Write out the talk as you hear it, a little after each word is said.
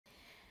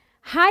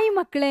Hi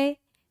ಮಕ್ಕಳೇ,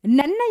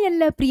 ನನ್ನ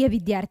ಎಲ್ಲ ಪ್ರಿಯ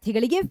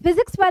ವಿದ್ಯಾರ್ಥಿಗಳಿಗೆ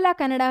physics Vala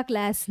Kannada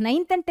class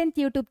 9th and 10th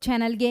YouTube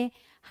ಚಾನಲ್ಗೆ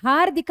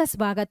ಹಾರ್ದಿಕ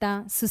ಸ್ವಾಗತ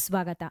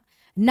ಸುಸ್ವಾಗತ.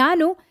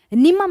 ನಾನು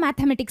ನಿಮ್ಮ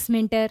ಮ್ಯಾಥಮೆಟಿಕ್ಸ್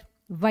ಮೆಂಟರ್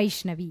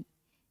ವೈಷ್ಣವಿ.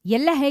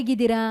 ಎಲ್ಲ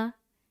ಹೇಗಿದ್ದೀರಾ?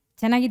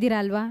 ಚೆನ್ನಾಗಿದ್ದೀರಾ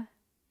ಅಲ್ವಾ?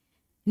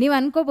 ನೀವು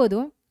ಅನ್ಕೋಬೋದು,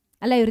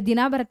 ಅಲ್ಲ ಇವ್ರು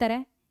ದಿನ ಬರ್ತಾರೆ,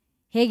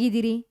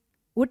 ಹೇಗಿದ್ದೀರಿ,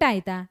 ಊಟ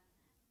ಆಯ್ತಾ,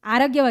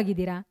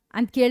 ಆರೋಗ್ಯವಾಗಿದ್ದೀರಾ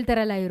ಅಂತ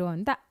ಕೇಳ್ತಾರಲ್ಲ ಇವರು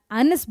ಅಂತ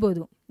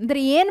ಅನ್ನಿಸ್ಬೋದು.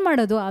 ಅಂದರೆ ಏನು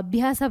ಮಾಡೋದು,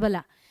 ಅಭ್ಯಾಸ ಬಲ.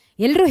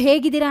 ಎಲ್ಲರೂ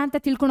ಹೇಗಿದ್ದೀರಾ ಅಂತ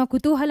ತಿಳ್ಕೊಳೋ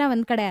ಕುತೂಹಲ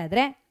ಒಂದು ಕಡೆ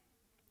ಆದರೆ,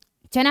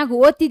 ಚೆನ್ನಾಗಿ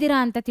ಓದ್ತಿದ್ದೀರಾ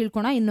ಅಂತ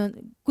ತಿಳ್ಕೊಳೋ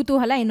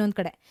ಕುತೂಹಲ ಇನ್ನೊಂದು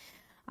ಕಡೆ.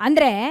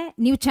 ಅಂದರೆ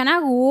ನೀವು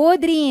ಚೆನ್ನಾಗಿ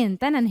ಓದ್ರಿ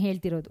ಅಂತ ನಾನು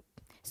ಹೇಳ್ತಿರೋದು.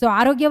 ಸೊ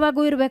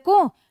ಆರೋಗ್ಯವಾಗೂ ಇರಬೇಕು,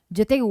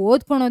 ಜೊತೆಗೆ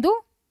ಓದ್ಕೊಳೋದು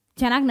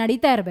ಚೆನ್ನಾಗಿ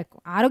ನಡೀತಾ ಇರಬೇಕು.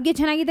 ಆರೋಗ್ಯ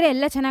ಚೆನ್ನಾಗಿದ್ರೆ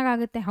ಎಲ್ಲ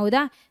ಚೆನ್ನಾಗಾಗುತ್ತೆ,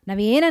 ಹೌದಾ?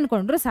 ನಾವೇನು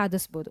ಅಂದ್ಕೊಂಡ್ರೂ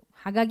ಸಾಧಿಸ್ಬೋದು.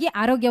 ಹಾಗಾಗಿ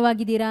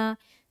ಆರೋಗ್ಯವಾಗಿದ್ದೀರಾ,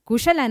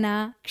 ಕುಶಲನ,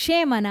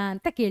 ಕ್ಷೇಮನ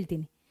ಅಂತ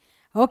ಕೇಳ್ತೀನಿ.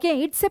 ಓಕೆ,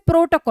 ಇಟ್ಸ್ ಎ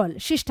ಪ್ರೋಟೋಕಾಲ್,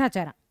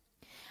 ಶಿಷ್ಟಾಚಾರ.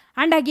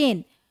 ಆ್ಯಂಡ್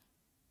ಅಗೇನ್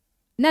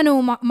ನಾನು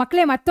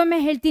ಮಕ್ಕಳೇ ಮತ್ತೊಮ್ಮೆ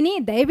ಹೇಳ್ತೀನಿ,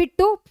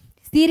 ದಯವಿಟ್ಟು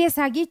ಸೀರಿಯಸ್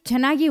ಆಗಿ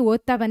ಚೆನ್ನಾಗಿ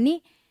ಓದ್ತಾ ಬನ್ನಿ,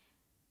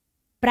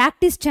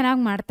 ಪ್ರಾಕ್ಟೀಸ್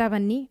ಚೆನ್ನಾಗಿ ಮಾಡ್ತಾ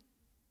ಬನ್ನಿ,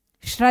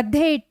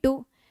 ಶ್ರದ್ಧೆ ಇಟ್ಟು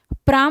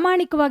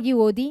ಪ್ರಾಮಾಣಿಕವಾಗಿ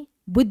ಓದಿ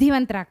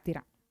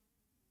ಬುದ್ಧಿವಂತರಾಗ್ತೀರಾ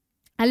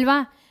ಅಲ್ವಾ?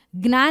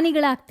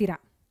 ಜ್ಞಾನಿಗಳಾಗ್ತೀರಾ,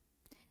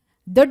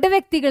 ದೊಡ್ಡ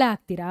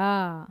ವ್ಯಕ್ತಿಗಳಾಗ್ತೀರಾ,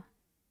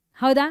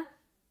 ಹೌದಾ?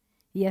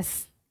 ಎಸ್,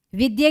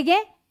 ವಿದ್ಯೆಗೆ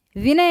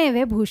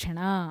ವಿನಯವೇ ಭೂಷಣ.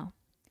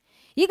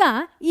 ಈಗ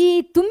ಈ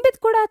ತುಂಬಿದ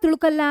ಕೂಡ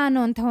ತುಳುಕಲ್ಲ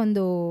ಅನ್ನೋಂಥ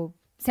ಒಂದು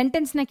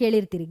ಸೆಂಟೆನ್ಸ್ನ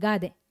ಕೇಳಿರ್ತೀರಿ,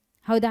 ಗಾದೆ,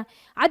 ಹೌದಾ?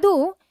 ಅದು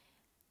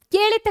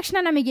ಕೇಳಿದ ತಕ್ಷಣ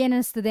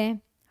ನಮಗೇನಿಸ್ತದೆ,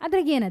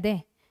 ಅದ್ರಾಗೇನದೆ?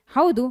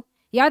 ಹೌದು,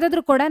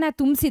 ಯಾವುದಾದ್ರೂ ಕೊಡನ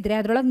ತುಂಬಿಸಿದ್ರೆ,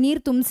 ಅದರೊಳಗೆ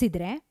ನೀರು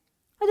ತುಂಬಿಸಿದ್ರೆ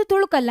ಅದು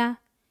ತುಳುಕಲ್ಲ,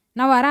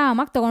 ನಾವು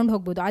ಆರಾಮಾಗಿ ತೊಗೊಂಡು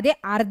ಹೋಗ್ಬೋದು. ಅದೇ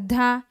ಅರ್ಧ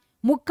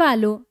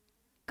ಮುಕ್ಕಾಲು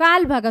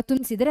ಕಾಲು ಭಾಗ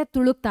ತುಂಬಿಸಿದ್ರೆ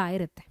ತುಳುಕ್ತಾ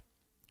ಇರುತ್ತೆ.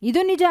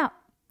 ಇದು ನಿಜ,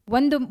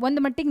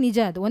 ಒಂದು ಮಟ್ಟಿಗೆ ನಿಜ,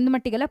 ಅದು ಒಂದು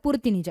ಮಟ್ಟಿಗೆಲ್ಲ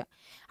ಪೂರ್ತಿ ನಿಜ.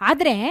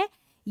 ಆದರೆ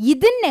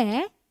ಇದನ್ನೇ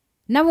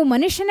ನಾವು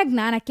ಮನುಷ್ಯನ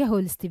ಜ್ಞಾನಕ್ಕೆ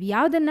ಹೋಲಿಸ್ತೀವಿ.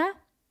 ಯಾವುದನ್ನು?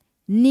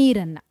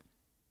 ನೀರನ್ನು,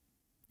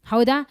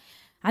 ಹೌದಾ?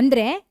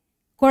 ಅಂದರೆ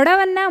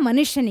ಕೊಡವನ್ನು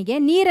ಮನುಷ್ಯನಿಗೆ,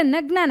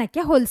 ನೀರನ್ನು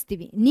ಜ್ಞಾನಕ್ಕೆ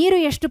ಹೋಲಿಸ್ತೀವಿ. ನೀರು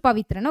ಎಷ್ಟು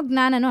ಪವಿತ್ರನೋ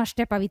ಜ್ಞಾನನೂ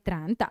ಅಷ್ಟೇ ಪವಿತ್ರ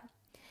ಅಂತ.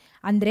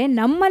 ಅಂದರೆ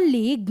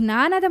ನಮ್ಮಲ್ಲಿ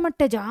ಜ್ಞಾನದ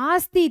ಮಟ್ಟ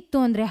ಜಾಸ್ತಿ ಇತ್ತು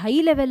ಅಂದರೆ, ಹೈ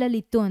ಲೆವೆಲಲ್ಲಿ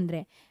ಇತ್ತು ಅಂದರೆ,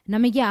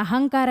 ನಮಗೆ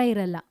ಅಹಂಕಾರ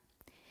ಇರಲ್ಲ,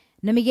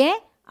 ನಮಗೆ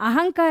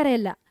ಅಹಂಕಾರ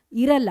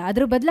ಇರಲ್ಲ.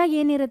 ಅದ್ರ ಬದಲಾಗಿ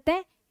ಏನಿರುತ್ತೆ?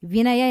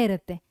 ವಿನಯ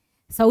ಇರುತ್ತೆ,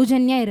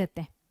 ಸೌಜನ್ಯ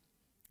ಇರುತ್ತೆ,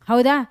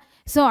 ಹೌದಾ?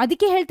 ಸೊ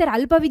ಅದಕ್ಕೆ ಹೇಳ್ತಾರೆ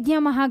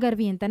ಅಲ್ಪವಿದ್ಯಾ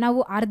ಮಹಾಗರ್ವಿ ಅಂತ. ನಾವು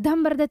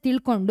ಅರ್ಧಂಬರ್ಧ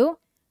ತಿಳ್ಕೊಂಡು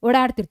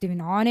ಓಡಾಡ್ತಿರ್ತೀವಿ,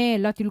 ನಾನೇ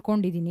ಎಲ್ಲ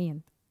ತಿಳ್ಕೊಂಡಿದ್ದೀನಿ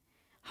ಅಂತ,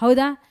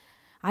 ಹೌದಾ?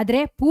 ಆದರೆ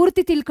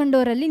ಪೂರ್ತಿ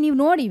ತಿಳ್ಕೊಂಡವರಲ್ಲಿ ನೀವು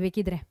ನೋಡಿ,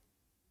 ಬೇಕಿದ್ರೆ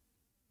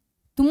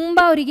ತುಂಬ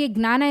ಅವರಿಗೆ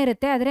ಜ್ಞಾನ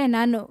ಇರುತ್ತೆ, ಆದರೆ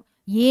ನಾನು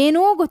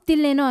ಏನೂ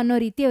ಗೊತ್ತಿಲ್ಲೇನೋ ಅನ್ನೋ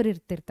ರೀತಿ ಅವ್ರು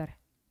ಇರ್ತಿರ್ತಾರೆ.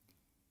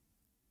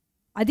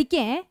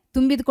 ಅದಕ್ಕೆ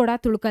ತುಂಬಿದ ಕೂಡ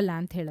ತುಳುಕಲ್ಲ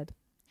ಅಂತ ಹೇಳೋದು.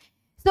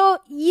 ಸೊ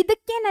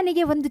ಇದಕ್ಕೆ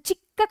ನನಗೆ ಒಂದು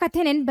ಚಿಕ್ಕ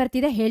ಕಥೆ ನೆನ್ಪು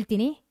ಬರ್ತಿದೆ,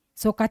 ಹೇಳ್ತೀನಿ.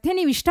 ಸೊ ಕಥೆ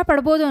ನೀವು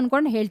ಇಷ್ಟಪಡ್ಬೋದು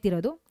ಅಂದ್ಕೊಂಡು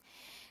ಹೇಳ್ತಿರೋದು.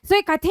 ಸೊ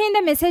ಈ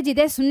ಕಥೆಯಿಂದ ಮೆಸೇಜ್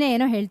ಇದೆ, ಸುಮ್ಮನೆ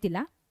ಏನೋ ಹೇಳ್ತಿಲ್ಲ.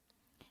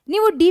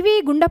 ನೀವು DV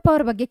ಗುಂಡಪ್ಪ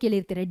ಅವ್ರ ಬಗ್ಗೆ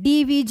ಕೇಳಿರ್ತೀರ,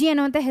 DVG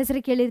ಅನ್ನೋಂಥ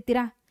ಹೆಸರು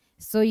ಕೇಳಿರ್ತೀರಾ.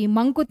 ಸೊ ಈ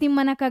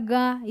ಮಂಕುತಿಮ್ಮನ ಕಗ್ಗ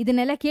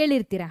ಇದನ್ನೆಲ್ಲ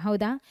ಕೇಳಿರ್ತೀರ,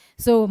 ಹೌದಾ?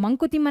 ಸೊ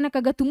ಮಂಕುತಿಮ್ಮನ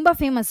ಕಗ್ಗ ತುಂಬ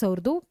ಫೇಮಸ್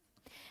ಅವ್ರದ್ದು.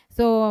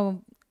 ಸೊ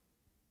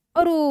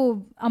ಅವರು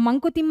ಆ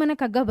ಮಂಕುತಿಮ್ಮನ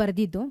ಕಗ್ಗ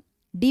ಬರೆದಿದ್ದು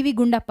DV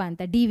ಗುಂಡಪ್ಪ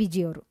ಅಂತ, DVG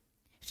ಅವರು.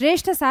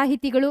 ಶ್ರೇಷ್ಠ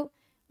ಸಾಹಿತಿಗಳು,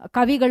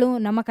 ಕವಿಗಳು,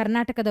 ನಮ್ಮ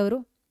ಕರ್ನಾಟಕದವರು.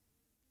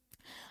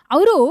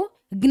 ಅವರು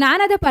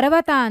ಜ್ಞಾನದ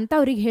ಪರ್ವತ ಅಂತ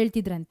ಅವ್ರಿಗೆ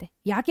ಹೇಳ್ತಿದ್ರಂತೆ.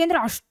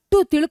 ಯಾಕೆಂದರೆ ಅಷ್ಟು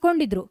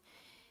ತಿಳ್ಕೊಂಡಿದ್ರು.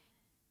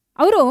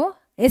 ಅವರು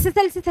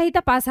SSLC ಸಹಿತ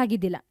ಪಾಸ್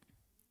ಆಗಿದ್ದಿಲ್ಲ,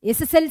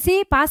 SSLC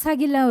ಪಾಸ್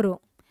ಆಗಿಲ್ಲ ಅವರು.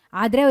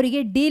 ಆದರೆ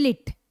ಅವರಿಗೆ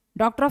D.Litt,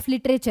 ಡಾಕ್ಟರ್ ಆಫ್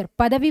ಲಿಟ್ರೇಚರ್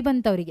ಪದವಿ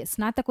ಬಂತವರಿಗೆ,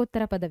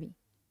 ಸ್ನಾತಕೋತ್ತರ ಪದವಿ.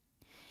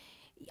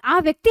 ಆ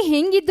ವ್ಯಕ್ತಿ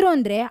ಹೆಂಗಿದ್ರು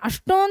ಅಂದರೆ,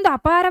 ಅಷ್ಟೊಂದು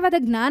ಅಪಾರವಾದ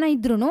ಜ್ಞಾನ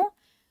ಇದ್ರೂ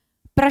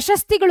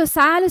ಪ್ರಶಸ್ತಿಗಳು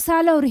ಸಾಲು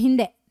ಸಾಲು ಅವ್ರ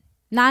ಹಿಂದೆ,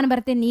 ನಾನು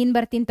ಬರ್ತೀನಿ, ನೀನು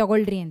ಬರ್ತೀನಿ,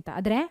 ತಗೊಳ್ರಿ ಅಂತ.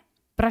 ಆದರೆ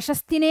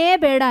ಪ್ರಶಸ್ತಿನೇ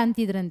ಬೇಡ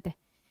ಅಂತಿದ್ರಂತೆ.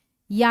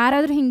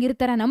 ಯಾರಾದರೂ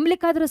ಹಿಂಗಿರ್ತಾರ?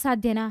 ನಂಬಲಿಕ್ಕಾದರೂ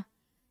ಸಾಧ್ಯನಾ?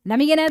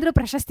 ನಮಗೇನಾದರೂ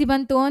ಪ್ರಶಸ್ತಿ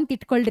ಬಂತು ಅಂತ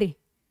ಇಟ್ಕೊಳ್ರಿ,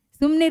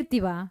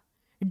 ಸುಮ್ಮನಿರ್ತೀವ?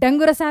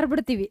 ಡಂಗುರ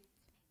ಸಾರ್ಬಿಡ್ತೀವಿ.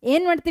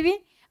 ಏನು ಮಾಡ್ತೀವಿ?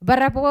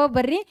 ಬರ್ರಪ್ಪ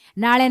ಬರ್ರಿ,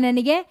 ನಾಳೆ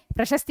ನನಗೆ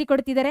ಪ್ರಶಸ್ತಿ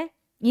ಕೊಡ್ತಿದ್ದಾರೆ,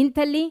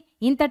 ಇಂಥಲ್ಲಿ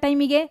ಇಂಥ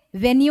ಟೈಮಿಗೆ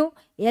ವೆನ್ಯೂ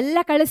ಎಲ್ಲ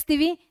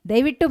ಕಳಿಸ್ತೀವಿ,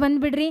 ದಯವಿಟ್ಟು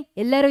ಬಂದುಬಿಡ್ರಿ,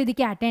 ಎಲ್ಲರೂ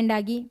ಇದಕ್ಕೆ ಅಟೆಂಡ್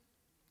ಆಗಿ,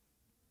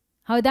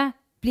 ಹೌದಾ?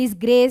 ಪ್ಲೀಸ್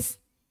ಗ್ರೇಸ್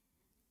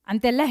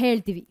ಅಂತೆಲ್ಲ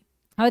ಹೇಳ್ತೀವಿ,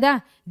 ಹೌದಾ?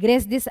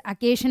 Grace this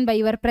occasion by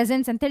your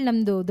presence ಅಂತೇಳಿ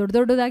ನಮ್ಮದು ದೊಡ್ಡ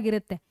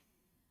ದೊಡ್ಡದಾಗಿರುತ್ತೆ.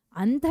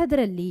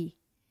 ಅಂಥದ್ರಲ್ಲಿ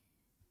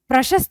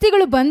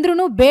ಪ್ರಶಸ್ತಿಗಳು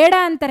ಬಂದ್ರೂ ಬೇಡ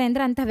ಅಂತಾರೆ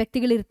ಅಂದರೆ ಅಂಥ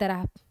ವ್ಯಕ್ತಿಗಳಿರ್ತಾರ.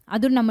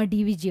 ಅದು ನಮ್ಮ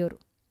DVG ಅವರು.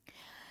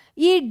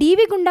 ಈ DV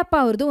ಗುಂಡಪ್ಪ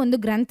ಅವ್ರದ್ದು ಒಂದು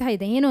ಗ್ರಂಥ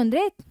ಇದೆ, ಏನು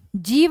ಅಂದರೆ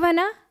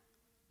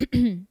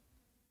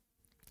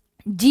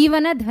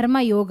ಜೀವನ ಧರ್ಮ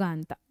ಯೋಗ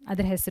ಅಂತ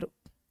ಅದರ ಹೆಸರು.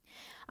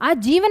 ಆ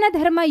ಜೀವನ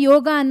ಧರ್ಮ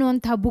ಯೋಗ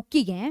ಅನ್ನುವಂಥ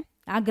ಬುಕ್ಕಿಗೆ,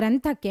 ಆ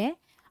ಗ್ರಂಥಕ್ಕೆ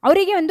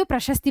ಅವರಿಗೆ ಒಂದು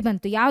ಪ್ರಶಸ್ತಿ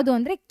ಬಂತು. ಯಾವುದು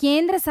ಅಂದರೆ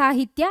ಕೇಂದ್ರ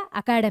ಸಾಹಿತ್ಯ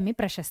ಅಕಾಡೆಮಿ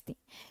ಪ್ರಶಸ್ತಿ.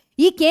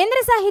 ಈ ಕೇಂದ್ರ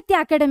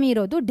ಸಾಹಿತ್ಯ ಅಕಾಡೆಮಿ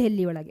ಇರೋದು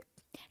ಡೆಲ್ಲಿ ಒಳಗೆ.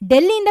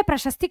 ಡೆಲ್ಲಿಯಿಂದ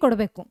ಪ್ರಶಸ್ತಿ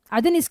ಕೊಡಬೇಕು,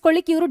 ಅದನ್ನ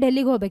ಇಸ್ಕೊಳ್ಳಿಕ್ಕೆ ಇವರು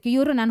ಡೆಲ್ಲಿಗೆ ಹೋಗ್ಬೇಕು.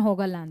 ಇವರು ನಾನು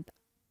ಹೋಗಲ್ಲ ಅಂತ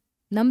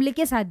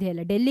ನಂಬಲಿಕ್ಕೆ ಸಾಧ್ಯ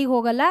ಇಲ್ಲ. ಡೆಲ್ಲಿಗೆ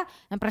ಹೋಗಲ್ಲ,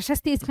 ನಾನು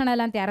ಪ್ರಶಸ್ತಿ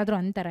ಇಸ್ಕೊಳಲ್ಲ ಅಂತ ಯಾರಾದರೂ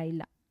ಅಂತಾರ?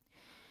 ಇಲ್ಲ.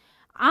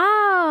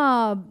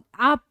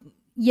 ಆ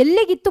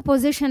ಎಲ್ಲಿಗಿತ್ತು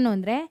ಪೊಸಿಷನ್ನು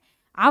ಅಂದರೆ,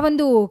 ಆ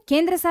ಒಂದು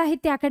ಕೇಂದ್ರ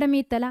ಸಾಹಿತ್ಯ ಅಕಾಡೆಮಿ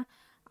ಇತ್ತಲ್ಲ,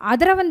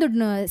 ಅದರ ಒಂದು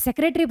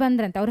ಸೆಕ್ರೆಟ್ರಿ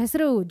ಬಂದ್ರಂತೆ, ಅವ್ರ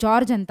ಹೆಸರು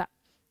ಜಾರ್ಜ್ ಅಂತ.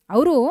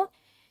 ಅವರು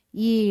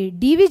ಈ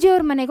ಡಿ ವಿ ಜಿ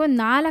ಅವ್ರ ಮನೆಗೆ ಒಂದು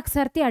 4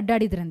 ಸರ್ತಿ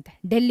ಅಡ್ಡಾಡಿದ್ರಂತೆ,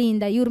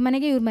 ಡೆಲ್ಲಿಯಿಂದ ಇವ್ರ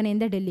ಮನೆಗೆ, ಇವ್ರ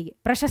ಮನೆಯಿಂದ ಡೆಲ್ಲಿಗೆ,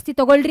 ಪ್ರಶಸ್ತಿ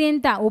ತಗೊಳ್ರಿ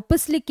ಅಂತ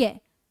ಒಪ್ಪಿಸ್ಲಿಕ್ಕೆ.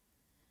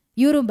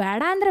 ಇವರು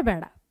ಬೇಡ ಅಂದರೆ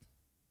ಬೇಡ.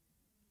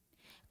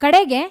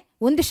 ಕಡೆಗೆ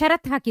ಒಂದು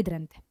ಷರತ್ತು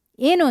ಹಾಕಿದ್ರಂತೆ.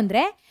 ಏನು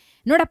ಅಂದರೆ,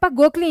 ನೋಡಪ್ಪ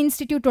ಗೋಖಲೆ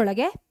ಇನ್ಸ್ಟಿಟ್ಯೂಟ್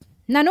ಒಳಗೆ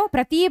ನಾನು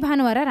ಪ್ರತಿ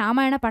ಭಾನುವಾರ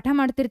ರಾಮಾಯಣ ಪಾಠ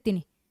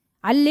ಮಾಡ್ತಿರ್ತೀನಿ,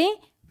 ಅಲ್ಲಿ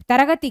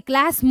ತರಗತಿ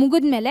ಕ್ಲಾಸ್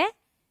ಮುಗಿದ್ಮೇಲೆ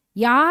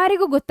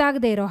ಯಾರಿಗೂ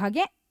ಗೊತ್ತಾಗದೇ ಇರೋ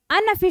ಹಾಗೆ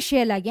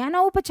ಅನ್ಅಫಿಷಿಯಲ್ ಆಗಿ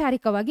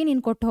ಅನೌಪಚಾರಿಕವಾಗಿ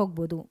ನೀನು ಕೊಟ್ಟು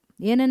ಹೋಗ್ಬೋದು.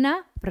 ಏನನ್ನ?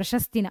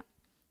 ಪ್ರಶಸ್ತಿನ.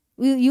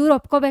 ಇವ್ರು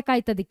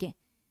ಒಪ್ಕೋಬೇಕಾಯ್ತು ಅದಕ್ಕೆ.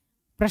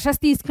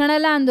 ಪ್ರಶಸ್ತಿ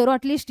ಇಸ್ಕೊಳಲ್ಲ ಅಂದವರು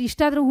ಅಟ್ಲೀಸ್ಟ್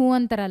ಇಷ್ಟಾದರೂ ಹೂ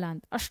ಅಂತಾರಲ್ಲ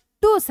ಅಂತ.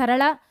 ಅಷ್ಟು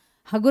ಸರಳ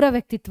ಹಗುರ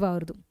ವ್ಯಕ್ತಿತ್ವ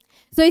ಅವ್ರದ್ದು.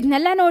 ಸೊ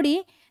ಇದನ್ನೆಲ್ಲ ನೋಡಿ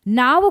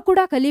ನಾವು ಕೂಡ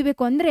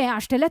ಕಲಿಬೇಕು. ಅಂದರೆ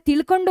ಅಷ್ಟೆಲ್ಲ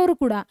ತಿಳ್ಕೊಂಡವರು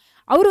ಕೂಡ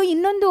ಅವರು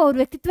ಇನ್ನೊಂದು ಅವ್ರ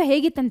ವ್ಯಕ್ತಿತ್ವ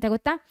ಹೇಗಿತ್ತಂತೆ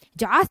ಗೊತ್ತಾ?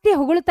 ಜಾಸ್ತಿ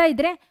ಹೊಗಳ್ತಾ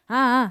ಇದ್ರೆ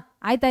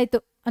ಆಯ್ತಾಯ್ತು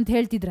ಅಂತ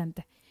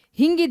ಹೇಳ್ತಿದ್ರಂತೆ,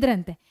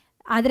 ಹಿಂಗಿದ್ರಂತೆ.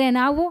 ಆದರೆ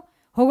ನಾವು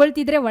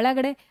ಹೊಗಳ್ತಿದ್ರೆ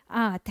ಒಳಗಡೆ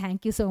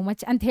ಥ್ಯಾಂಕ್ ಯು ಸೋ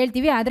ಮಚ್ ಅಂತ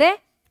ಹೇಳ್ತೀವಿ, ಆದರೆ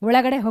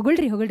ಒಳಗಡೆ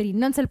ಹೊಗಳ್ರಿ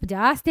ಇನ್ನೊಂದು ಸ್ವಲ್ಪ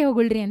ಜಾಸ್ತಿ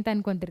ಹೊಗಳ್ರಿ ಅಂತ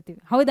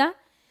ಅನ್ಕೊಂತಿರ್ತೀವಿ. ಹೌದಾ?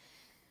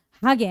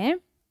 ಹಾಗೆ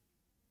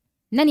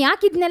ನಾನು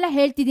ಯಾಕೆ ಇದನ್ನೆಲ್ಲ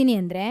ಹೇಳ್ತಿದ್ದೀನಿ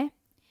ಅಂದರೆ,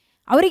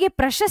 ಅವರಿಗೆ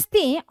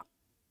ಪ್ರಶಸ್ತಿ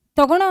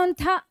ತಗೊಳ್ಳೋ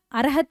ಅಂಥ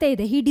ಅರ್ಹತೆ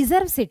ಇದೆ, ಹಿ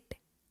ಡಿಸರ್ವ್ಸ್ ಇಟ್,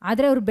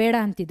 ಆದರೆ ಅವ್ರು ಬೇಡ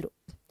ಅಂತಿದ್ರು.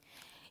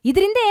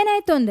 ಇದರಿಂದ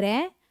ಏನಾಯಿತು ಅಂದರೆ,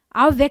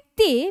 ಆ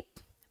ವ್ಯಕ್ತಿ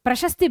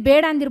ಪ್ರಶಸ್ತಿ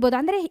ಬೇಡ ಅಂದಿರ್ಬೋದು,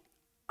 ಅಂದರೆ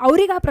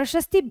ಅವ್ರಿಗೆ ಆ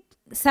ಪ್ರಶಸ್ತಿ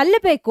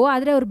ಸಲ್ಲಬೇಕು,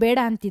 ಆದರೆ ಅವ್ರು ಬೇಡ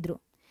ಅಂತಿದ್ರು.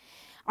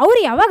 ಅವ್ರು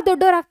ಯಾವಾಗ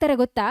ದೊಡ್ಡವರಾಗ್ತಾರೆ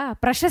ಗೊತ್ತಾ?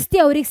 ಪ್ರಶಸ್ತಿ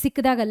ಅವ್ರಿಗೆ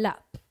ಸಿಕ್ಕಿದಾಗಲ್ಲ,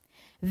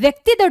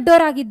 ವ್ಯಕ್ತಿ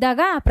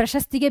ದೊಡ್ಡವರಾಗಿದ್ದಾಗ ಆ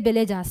ಪ್ರಶಸ್ತಿಗೆ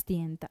ಬೆಲೆ ಜಾಸ್ತಿ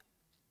ಅಂತ.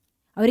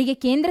 ಅವರಿಗೆ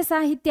ಕೇಂದ್ರ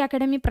ಸಾಹಿತ್ಯ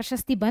ಅಕಾಡೆಮಿ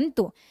ಪ್ರಶಸ್ತಿ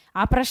ಬಂತು.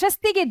 ಆ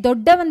ಪ್ರಶಸ್ತಿಗೆ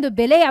ದೊಡ್ಡ ಒಂದು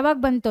ಬೆಲೆ ಯಾವಾಗ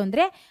ಬಂತು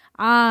ಅಂದರೆ,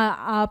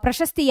 ಆ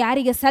ಪ್ರಶಸ್ತಿ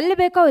ಯಾರಿಗೆ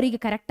ಸಲ್ಲಬೇಕೋ ಅವರಿಗೆ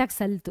ಕರೆಕ್ಟಾಗಿ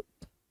ಸಲ್ತು.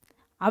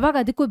 ಆವಾಗ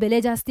ಅದಕ್ಕೂ ಬೆಲೆ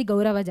ಜಾಸ್ತಿ,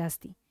 ಗೌರವ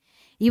ಜಾಸ್ತಿ.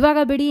 ಇವಾಗ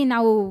ಬಿಡಿ,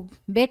 ನಾವು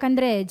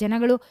ಬೇಕಂದರೆ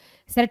ಜನಗಳು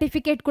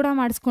ಸರ್ಟಿಫಿಕೇಟ್ ಕೂಡ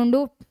ಮಾಡಿಸ್ಕೊಂಡು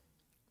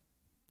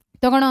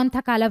ತಗೊಳ್ಳೋ ಅಂಥ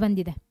ಕಾಲ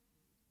ಬಂದಿದೆ.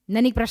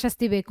 ನನಗೆ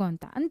ಪ್ರಶಸ್ತಿ ಬೇಕು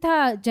ಅಂತ ಅಂಥ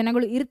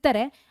ಜನಗಳು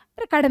ಇರ್ತಾರೆ,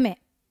 ಅಂದರೆ ಕಡಿಮೆ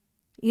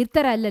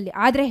ಇರ್ತಾರೆ ಅಲ್ಲಲ್ಲಿ.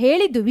 ಆದರೆ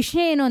ಹೇಳಿದ್ದು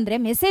ವಿಷಯ ಏನು ಅಂದರೆ,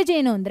 ಮೆಸೇಜ್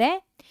ಏನು ಅಂದರೆ,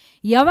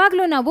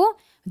 ಯಾವಾಗಲೂ ನಾವು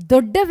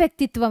ದೊಡ್ಡ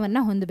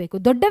ವ್ಯಕ್ತಿತ್ವವನ್ನು ಹೊಂದಬೇಕು.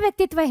 ದೊಡ್ಡ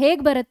ವ್ಯಕ್ತಿತ್ವ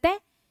ಹೇಗೆ ಬರುತ್ತೆ?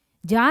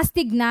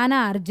 ಜಾಸ್ತಿ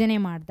ಜ್ಞಾನಾರ್ಜನೆ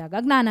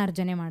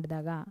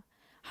ಮಾಡಿದಾಗ.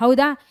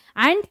 ಹೌದಾ?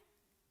 ಆ್ಯಂಡ್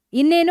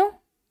ಇನ್ನೇನು?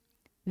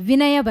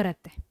 ವಿನಯ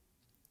ಬರುತ್ತೆ.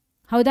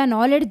 ಹೌದಾ?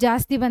 ನಾಲೆಡ್ಜ್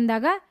ಜಾಸ್ತಿ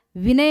ಬಂದಾಗ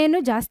ವಿನಯನೂ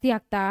ಜಾಸ್ತಿ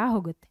ಆಗ್ತಾ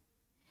ಹೋಗುತ್ತೆ.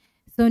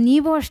 ಸೊ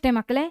ನೀವು ಅಷ್ಟೇ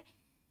ಮಕ್ಕಳೇ,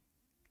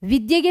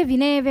 ವಿದ್ಯೆಗೆ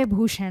ವಿನಯವೇ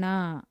ಭೂಷಣ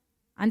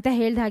ಅಂತ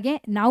ಹೇಳಿದ ಹಾಗೆ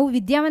ನಾವು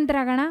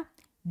ವಿದ್ಯಾವಂತರಾಗೋಣ,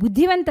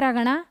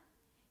 ಬುದ್ಧಿವಂತರಾಗೋಣ,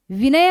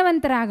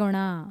 ವಿನಯವಂತರಾಗೋಣ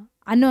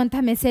ಅನ್ನುವಂಥ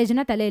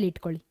ಮೆಸೇಜನ್ನ ತಲೆಯಲ್ಲಿ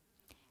ಇಟ್ಕೊಳ್ಳಿ.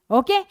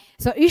 ಓಕೆ?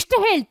 ಸೊ ಇಷ್ಟು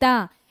ಹೇಳ್ತಾ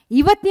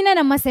ಇವತ್ತಿನ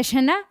ನಮ್ಮ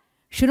ಸೆಷನ್ನ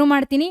ಶುರು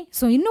ಮಾಡ್ತೀನಿ.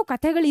 ಸೊ ಇನ್ನೂ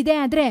ಕಥೆಗಳಿದೆ,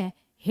 ಆದರೆ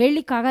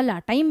ಹೇಳಲಿಕ್ಕಾಗಲ್ಲ,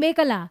 ಟೈಮ್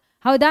ಬೇಕಲ್ಲ.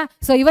 ಹೌದಾ?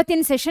 ಸೊ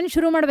ಇವತ್ತಿನ ಸೆಷನ್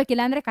ಶುರು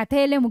ಮಾಡಬೇಕಿಲ್ಲ ಅಂದರೆ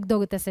ಕಥೆಯಲ್ಲೇ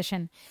ಮುಗ್ದೋಗುತ್ತೆ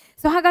ಸೆಷನ್.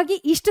 ಸೊ ಹಾಗಾಗಿ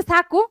ಇಷ್ಟು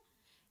ಸಾಕು.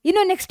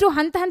 ಇನ್ನು ನೆಕ್ಸ್ಟು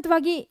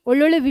ಹಂತವಾಗಿ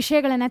ಒಳ್ಳೊಳ್ಳೆ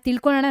ವಿಷಯಗಳನ್ನು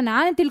ತಿಳ್ಕೊಳ್ಳೋಣ.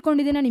 ನಾನು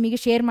ತಿಳ್ಕೊಂಡಿದ್ದೀನ ನಿಮಗೆ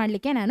ಶೇರ್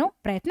ಮಾಡಲಿಕ್ಕೆ ನಾನು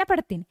ಪ್ರಯತ್ನ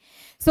ಪಡ್ತೀನಿ.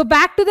 So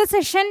back to the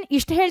session.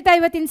 ಇಷ್ಟು ಹೇಳ್ತಾ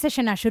ಇವತ್ತಿನ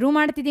ಸೆಷನ್ನ ಶುರು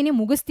ಮಾಡ್ತಿದ್ದೀನಿ,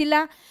 ಮುಗಿಸ್ತಿಲ್ಲ.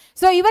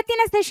 ಸೊ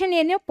ಇವತ್ತಿನ ಸೆಷನ್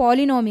ಏನು?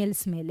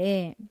 ಪಾಲಿನೋಮಿಯಲ್ಸ್ ಮೇಲೆ.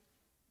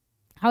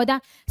 ಹೌದಾ?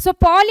 ಸೊ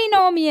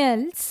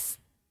ಪಾಲಿನೋಮಿಯಲ್ಸ್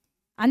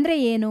ಅಂದರೆ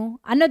ಏನು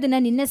ಅನ್ನೋದನ್ನು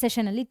ನಿನ್ನೆ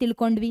ಸೆಷನಲ್ಲಿ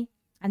ತಿಳ್ಕೊಂಡ್ವಿ.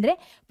 ಅಂದರೆ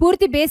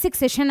ಪೂರ್ತಿ ಬೇಸಿಕ್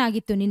ಸೆಷನ್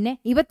ಆಗಿತ್ತು ನಿನ್ನೆ.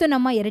 ಇವತ್ತು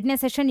ನಮ್ಮ 2ನೇ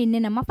ಸೆಷನ್, ನಿನ್ನೆ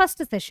ನಮ್ಮ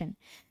ಫಸ್ಟ್ ಸೆಷನ್.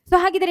 ಸೊ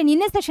ಹಾಗಿದ್ರೆ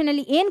ನಿನ್ನೆ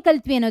ಸೆಷನಲ್ಲಿ ಏನು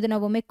ಕಲ್ತ್ವಿ ಅನ್ನೋದನ್ನ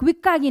ಒಮ್ಮೆ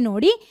ಕ್ವಿಕ್ಕಾಗಿ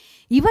ನೋಡಿ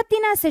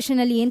ಇವತ್ತಿನ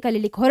ಸೆಷನಲ್ಲಿ ಏನು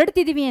ಕಲೀಲಿಕ್ಕೆ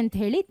ಹೊರಡ್ತಿದ್ದೀವಿ ಅಂತ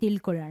ಹೇಳಿ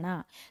ತಿಳ್ಕೊಳ್ಳೋಣ.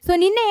 ಸೊ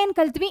ನಿನ್ನೆ ಏನು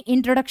ಕಲ್ತ್ವಿ?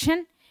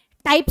 Introduction,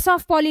 types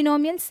of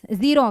ಪಾಲಿನೋಮಿಯಲ್ಸ್,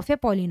 zero of A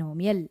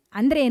polynomial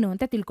ಅಂದರೆ ಏನು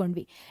ಅಂತ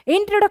ತಿಳ್ಕೊಂಡ್ವಿ.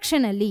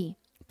 ಇಂಟ್ರೊಡಕ್ಷನಲ್ಲಿ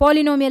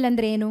ಪಾಲಿನೋಮಿಯಲ್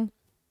ಅಂದರೆ ಏನು?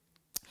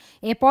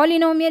 A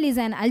polynomial is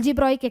an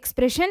algebraic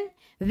expression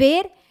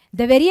where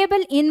the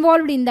variable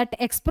involved in that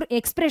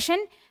expression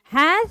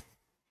has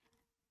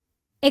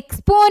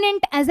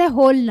exponent as a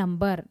whole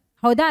number.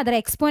 ಹೌದಾ? ಅದರ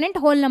ಎಕ್ಸ್ಪೋನೆಂಟ್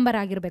ಹೋಲ್ ನಂಬರ್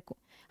ಆಗಿರಬೇಕು.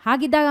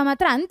 ಹಾಗಿದ್ದಾಗ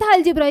ಮಾತ್ರ ಅಂಥ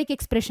ಅಲ್ಜಿಬ್ರಾಯಿಕ್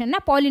ಎಕ್ಸ್ಪ್ರೆಷನ್ನ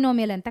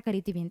ಪಾಲಿನೋಮಿಯಲ್ ಅಂತ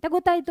ಕರಿತೀವಿ ಅಂತ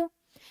ಗೊತ್ತಾಯಿತು.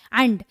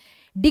 And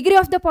degree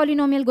of the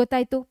polynomial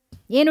ಗೊತ್ತಾಯಿತು.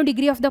 ಏನು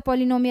ಡಿಗ್ರಿ ಆಫ್ ದ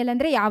ಪಾಲಿನೋಮಿಯಲ್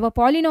ಅಂದರೆ, ಯಾವ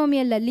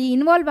ಪಾಲಿನೋಮಿಯಲಲ್ಲಿ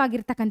ಇನ್ವಾಲ್ವ್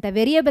ಆಗಿರ್ತಕ್ಕಂಥ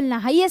ವೇರಿಯಬಲ್ನ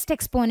highest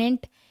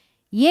exponent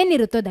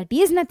ಏನಿರುತ್ತೋ that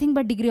is nothing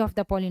but degree of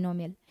the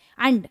polynomial.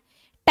 And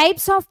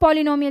types of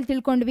polynomial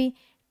ತಿಳ್ಕೊಂಡ್ವಿ.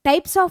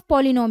 Types of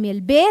polynomial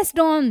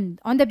based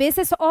on the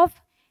basis of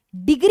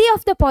degree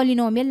of the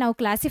polynomial ನಾವು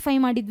classify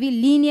ಮಾಡಿದ್ವಿ,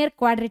 linear,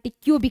 quadratic,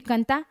 cubic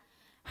ಅಂತ.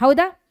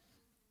 ಹೌದಾ?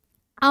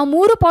 ಆ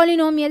 3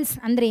 ಪಾಲಿನೋಮಿಯಲ್ಸ್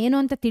ಅಂದರೆ ಏನು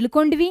ಅಂತ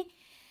ತಿಳ್ಕೊಂಡ್ವಿ.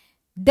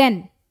 ದೆನ್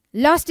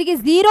ಲಾಸ್ಟಿಗೆ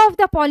ಝೀರೋ ಆಫ್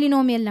ದ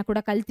ಪಾಲಿನೋಮಿಯಲ್ನ ಕೂಡ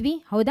ಕಲ್ತ್ವಿ.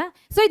 ಹೌದಾ?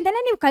 ಸೊ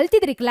ಇದನ್ನ ನೀವು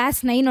ಕಲ್ತಿದ್ರಿ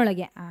ಕ್ಲಾಸ್ 9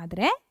 ಒಳಗೆ.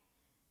 ಆದರೆ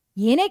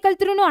ಏನೇ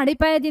ಕಲ್ತ್ರೂ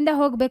ಅಡಿಪಾಯದಿಂದ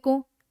ಹೋಗಬೇಕು,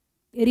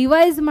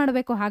 ರಿವೈಸ್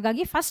ಮಾಡಬೇಕು.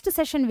 ಹಾಗಾಗಿ first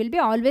session will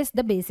be always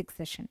the basic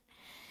session.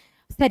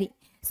 ಸರಿ.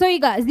 ಸೊ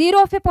ಈಗ ಝೀರೋ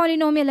ಆಫ್ ಎ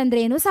ಪಾಲಿನೋಮಿಯಲ್ ಅಂದರೆ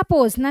ಏನು?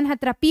 ಸಪೋಸ್ ನನ್ನ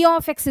ಹತ್ರ P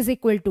of X is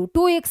equal to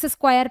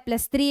 2x²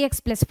 + 3x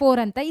 + 4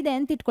 ಅಂತ ಇದೆ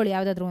ಅಂತ ಇಟ್ಕೊಳ್ಳಿ,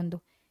 ಯಾವುದಾದ್ರೂ ಒಂದು.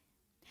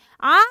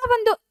 ಆ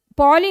ಒಂದು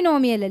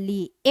ಪಾಲಿನೋಮಿಯಲಲ್ಲಿ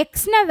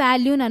ಎಕ್ಸ್ನ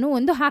ವ್ಯಾಲ್ಯೂ ನಾನು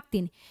ಒಂದು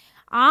ಹಾಕ್ತೀನಿ.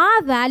 ಆ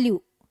ವ್ಯಾಲ್ಯೂ,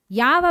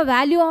 ಯಾವ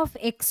ವ್ಯಾಲ್ಯೂ ಆಫ್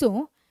ಎಕ್ಸು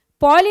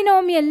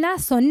ಪಾಲಿನೋಮಿಯಲ್ನ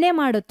 0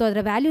 ಮಾಡುತ್ತೋ,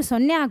 ಅದರ ವ್ಯಾಲ್ಯೂ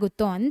 0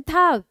 ಆಗುತ್ತೋ ಅಂಥ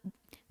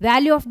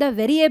value of the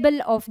variable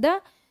of the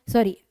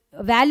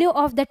value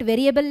of that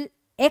variable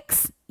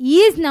X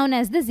is known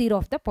as the zero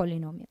of the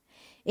polynomial.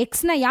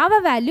 ಎಕ್ಸ್ನ ಯಾವ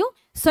value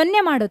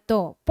 0 ಮಾಡುತ್ತೋ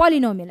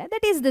polynomial,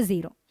 that is the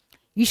zero.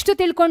 ಇಷ್ಟು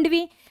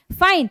ತಿಳ್ಕೊಂಡ್ವಿ.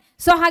 ಫೈನ್.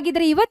 ಸೊ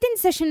ಹಾಗಿದ್ರೆ ಇವತ್ತಿನ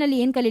session ಅಲ್ಲಿ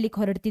ಏನ್ ಕಲೀಲಿಕ್ಕೆ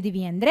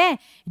ಹೊರಡ್ತಿದೀವಿ ಅಂದ್ರೆ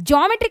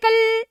geometrical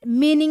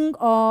meaning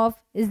of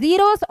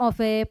zeros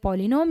of A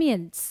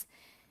ಪಾಲಿನೋಮಿಯಲ್ಸ್.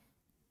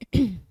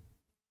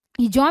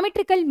 ಈ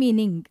ಜಾಮೆಟ್ರಿಕಲ್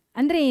ಮೀನಿಂಗ್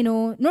ಅಂದ್ರೆ ಏನು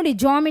ನೋಡಿ,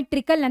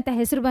 ಜಾಮೆಟ್ರಿಕಲ್ ಅಂತ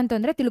ಹೆಸರು ಬಂತು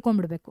ಅಂದ್ರೆ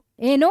ತಿಳ್ಕೊಂಡ್ಬಿಡ್ಬೇಕು.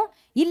 ಏನು,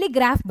 ಇಲ್ಲಿ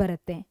ಗ್ರಾಫ್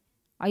ಬರುತ್ತೆ.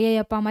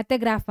 ಅಯ್ಯಯ್ಯಪ್ಪ ಮತ್ತೆ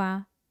ಗ್ರಾಫಾ?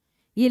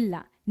 ಇಲ್ಲ,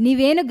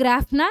 ನೀವೇನು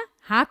ಗ್ರಾಫ್ನ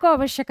ಹಾಕೋ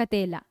ಅವಶ್ಯಕತೆ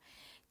ಇಲ್ಲ.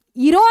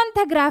 ಇರೋಂಥ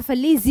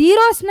ಗ್ರಾಫಲ್ಲಿ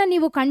ಝೀರೋಸ್ನ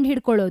ನೀವು ಕಂಡು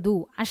ಹಿಡ್ಕೊಳ್ಳೋದು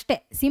ಅಷ್ಟೇ,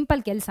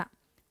 ಸಿಂಪಲ್ ಕೆಲಸ.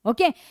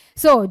 ಓಕೆ,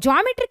 ಸೊ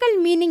ಜಾಮೆಟ್ರಿಕಲ್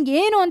ಮೀನಿಂಗ್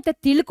ಏನು ಅಂತ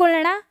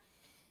ತಿಳ್ಕೊಳ್ಳೋಣ.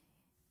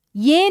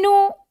 ಏನು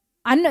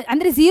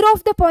ಅಂದರೆ ಝೀರೋ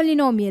ಆಫ್ ದ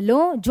ಪಾಲಿನೋಮಿಯಲ್ಲು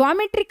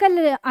ಜಾಮೆಟ್ರಿಕಲ್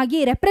ಆಗಿ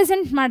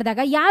ರೆಪ್ರೆಸೆಂಟ್ ಮಾಡಿದಾಗ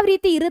ಯಾವ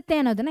ರೀತಿ ಇರುತ್ತೆ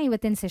ಅನ್ನೋದನ್ನ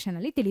ಇವತ್ತಿನ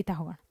ಸೆಷನಲ್ಲಿ ತಿಳಿತಾ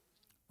ಹೋಗೋಣ.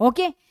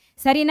 ಓಕೆ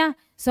ಸರಿನಾ?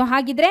 ಸೊ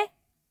ಹಾಗಿದ್ರೆ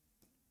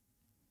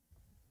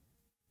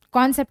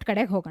ಕಾನ್ಸೆಪ್ಟ್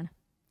ಕಡೆಗೆ ಹೋಗೋಣ.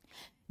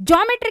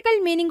 Geometrical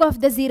meaning of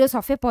the zeros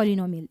of A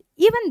polynomial.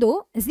 ಈ ಒಂದು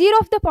ಝೀರೋ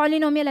ಆಫ್ ದ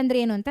ಪಾಲಿನೋಮಿಯಲ್ ಅಂದ್ರೆ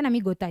ಏನು ಅಂತ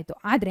ನಮಗೆ ಗೊತ್ತಾಯ್ತು.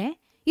 ಆದರೆ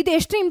ಇದು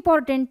ಎಷ್ಟು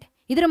ಇಂಪಾರ್ಟೆಂಟ್,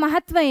 ಇದರ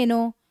ಮಹತ್ವ ಏನು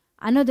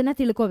ಅನ್ನೋದನ್ನ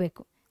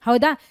ತಿಳ್ಕೋಬೇಕು.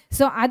 ಹೌದಾ?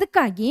 ಸೊ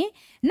ಅದಕ್ಕಾಗಿ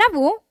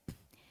ನಾವು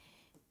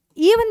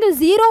ಈ ಒಂದು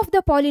ಝೀರೋ ಆಫ್ ದ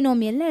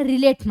ಪಾಲಿನೋಮಿಯಲ್ನ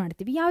ರಿಲೇಟ್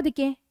ಮಾಡ್ತೀವಿ.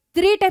 ಯಾವುದಕ್ಕೆ?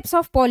 3 ಟೈಪ್ಸ್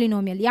ಆಫ್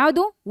ಪಾಲಿನೋಮಿಯಲ್.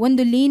 ಯಾವುದು?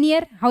 ಒಂದು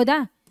ಲೀನಿಯರ್, ಹೌದಾ?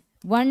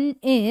 ಒನ್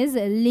ಈಸ್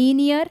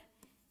ಲೀನಿಯರ್,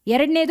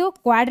 ಎರಡನೇದು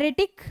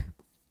ಕ್ವಾಡ್ರೆಟಿಕ್,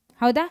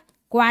 ಹೌದಾ?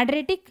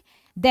 ಕ್ವಾಡ್ರೆಟಿಕ್.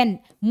 ದೆನ್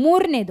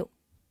ಮೂರನೇದು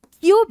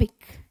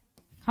ಕ್ಯೂಬಿಕ್,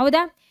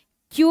 ಹೌದಾ?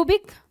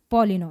 Cubic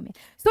polynomial.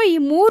 ಸೊ ಈ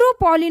 3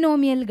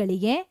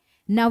 ಪಾಲಿನೋಮಿಯಲ್ಗಳಿಗೆ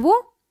ನಾವು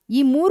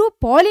ಈ 3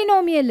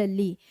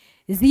 ಪಾಲಿನೋಮಿಯಲಲ್ಲಿ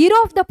ಝೀರೋ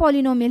ಆಫ್ ದ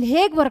ಪಾಲಿನೋಮಿಯಲ್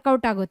ಹೇಗೆ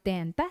ವರ್ಕೌಟ್ ಆಗುತ್ತೆ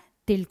ಅಂತ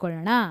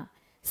ತಿಳ್ಕೊಳ್ಳೋಣ.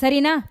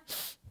 ಸರಿನಾ?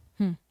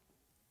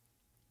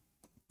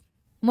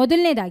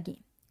 ಮೊದಲನೇದಾಗಿ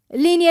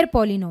linear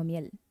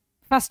polynomial,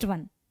 first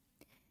one.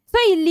 So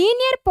ಈ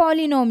ಲೀನಿಯರ್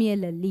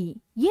ಪಾಲಿನೋಮಿಯಲ್ ಅಲ್ಲಿ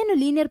ಏನು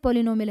ಲೀನಿಯರ್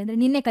ಪಾಲಿನೋಮಿಯಲ್ ಅಂದರೆ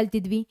ನಿನ್ನೆ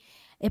ಕಲ್ತಿದ್ವಿ.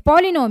 A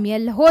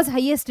polynomial hose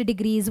highest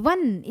degree is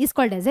 1 is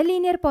called as A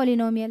linear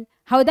polynomial.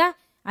 ಹೌದಾ?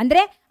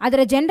 ಅಂದರೆ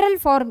ಅದರ ಜನರಲ್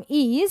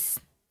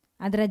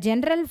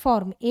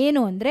ಫಾರ್ಮ್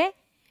ಏನು ಅಂದರೆ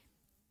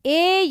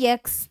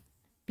ax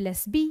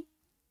plus b,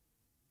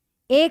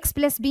 ax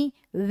plus b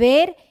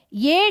wear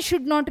a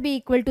should not be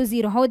equal to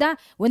 0. ಹೌದಾ?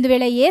 ಒಂದು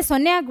ವೇಳೆ a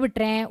 0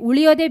 ಆಗಿಬಿಟ್ರೆ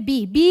ಉಳಿಯೋದೇ b.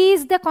 b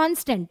is the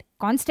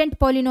constant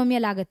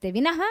polynomial ಆಗುತ್ತೆ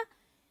ವಿನಃ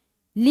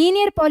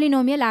ಲೀನಿಯರ್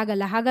ಪಾಲಿನೋಮಿಯಲ್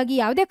ಆಗಲ್ಲ. ಹಾಗಾಗಿ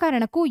ಯಾವುದೇ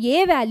ಕಾರಣಕ್ಕೂ a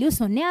ವ್ಯಾಲ್ಯೂ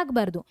 0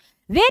 ಆಗಬಾರ್ದು.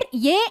 Wear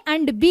a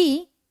and b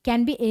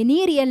can be any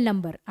real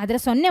number, ಅದರ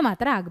 0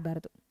 ಮಾತ್ರ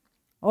ಆಗಬಾರ್ದು.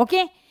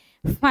 Okay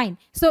fine.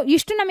 ಸೊ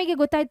ಇಷ್ಟು ನಮಗೆ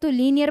ಗೊತ್ತಾಯ್ತು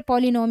ಲೀನಿಯರ್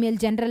ಪಾಲಿನೋಮಿಯಲ್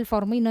ಜನರಲ್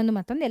ಫಾರ್ಮ್, ಇನ್ನೊಂದು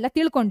ಮತ್ತೊಂದು ಎಲ್ಲ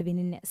ತಿಳ್ಕೊಂಡ್ವಿ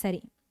ನಿನ್ನೆ.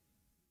 ಸರಿ,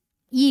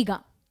 ಈಗ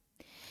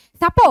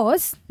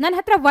ಸಪೋಸ್ ನನ್ನ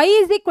ಹತ್ರ y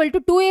is equal to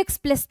 2x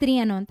plus 3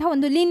 ಅನ್ನೋಂಥ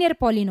ಒಂದು ಲೀನಿಯರ್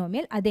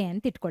ಪಾಲಿನೋಮಿಯಲ್ ಅದೇ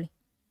ಅಂತ ಇಟ್ಕೊಳ್ಳಿ.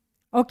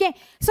 ಓಕೆ,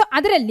 ಸೊ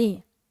ಅದರಲ್ಲಿ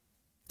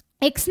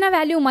ಎಕ್ಸ್ನ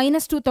ವ್ಯಾಲ್ಯೂ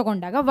 -2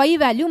 ತಗೊಂಡಾಗ y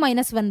ವ್ಯಾಲ್ಯೂ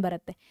 -1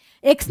 ಬರುತ್ತೆ.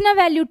 ಎಕ್ಸ್ನ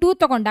ವ್ಯಾಲ್ಯೂ 2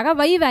 ತಗೊಂಡಾಗ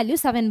y ವ್ಯಾಲ್ಯೂ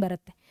 7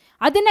 ಬರುತ್ತೆ.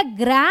 ಅದನ್ನು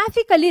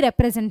ಗ್ರಾಫಿಕಲಿ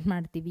ರೆಪ್ರೆಸೆಂಟ್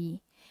ಮಾಡ್ತೀವಿ.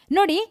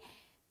 ನೋಡಿ,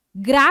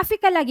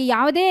 ಗ್ರಾಫಿಕಲ್ ಆಗಿ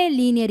ಯಾವುದೇ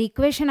ಲೀನಿಯರ್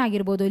ಇಕ್ವೇಷನ್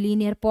ಆಗಿರ್ಬೋದು,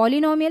 ಲೀನಿಯರ್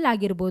ಪಾಲಿನೋಮಿಯಲ್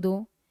ಆಗಿರ್ಬೋದು,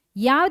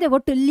 ಯಾವುದೇ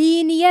ಒಟ್ಟು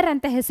ಲೀನಿಯರ್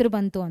ಅಂತ ಹೆಸರು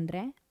ಬಂತು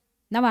ಅಂದರೆ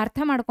ನಾವು ಅರ್ಥ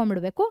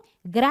ಮಾಡ್ಕೊಂಡ್ಬಿಡ್ಬೇಕು,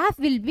 graph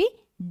will be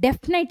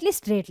definitely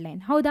straight line.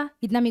 ಹೌದಾ?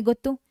 ಇದು ನಮಗೆ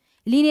ಗೊತ್ತು.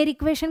 ಲೀನಿಯರ್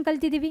ಇಕ್ವೇಷನ್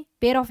ಕಲ್ತಿದ್ದೀವಿ,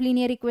 ಪೇರ್ ಆಫ್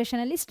ಲೀನಿಯರ್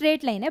ಇಕ್ವೇಷನಲ್ಲಿ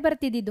ಸ್ಟ್ರೇಟ್ ಲೈನೇ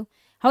ಬರ್ತಿದ್ದು.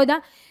 ಹೌದಾ?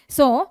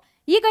 ಸೊ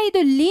ಈಗ ಇದು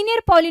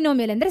ಲೀನಿಯರ್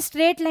ಪಾಲಿನೋಮಿಯಲ್ ಅಂದರೆ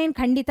ಸ್ಟ್ರೇಟ್ ಲೈನ್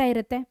ಖಂಡಿತ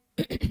ಇರುತ್ತೆ.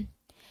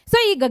 ಸೊ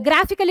ಈಗ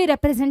ಗ್ರಾಫಿಕಲಿ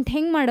ರೆಪ್ರೆಸೆಂಟ್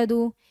ಹೆಂಗೆ ಮಾಡೋದು?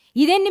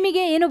 ಇದೇನು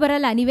ನಿಮಗೆ ಏನು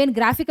ಬರಲ್ಲ, ನೀವೇನು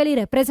ಗ್ರಾಫಿಕಲಿ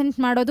ರೆಪ್ರೆಸೆಂಟ್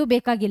ಮಾಡೋದು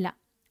ಬೇಕಾಗಿಲ್ಲ.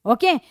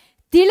 ಓಕೆ,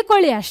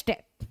 ತಿಳ್ಕೊಳ್ಳಿ ಅಷ್ಟೇ.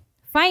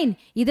 ಫೈನ್.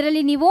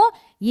 ಇದರಲ್ಲಿ ನೀವು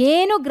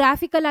ಏನು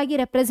ಗ್ರಾಫಿಕಲ್ ಆಗಿ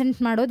ರೆಪ್ರೆಸೆಂಟ್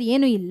ಮಾಡೋದು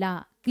ಏನೂ ಇಲ್ಲ,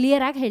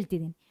 ಕ್ಲಿಯರ್ ಆಗಿ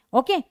ಹೇಳ್ತಿದ್ದೀನಿ.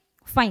 Okay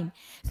fine.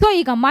 ಸೊ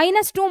ಈಗ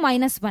 -2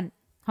 -1,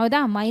 ಹೌದಾ?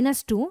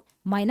 -2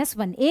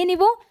 -1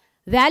 ಏನಿವು?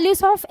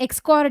 Values of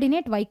X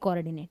coordinate, Y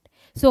coordinate.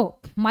 So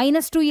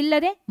 -2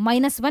 ಇಲ್ಲದೆ,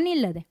 -1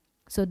 ಇಲ್ಲದೆ.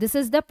 So this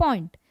is the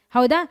point.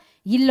 ಹೌದಾ?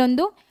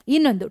 ಇನ್ನೊಂದು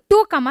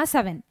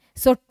 2,7.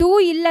 ಸೊ 2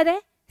 ಇಲ್ಲದೆ,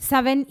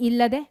 7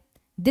 ಇಲ್ಲದೆ,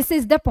 ದಿಸ್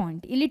ಇಸ್ ದ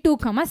ಪಾಯಿಂಟ್. ಇಲ್ಲಿ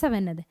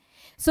 2,7 ಅದೆ.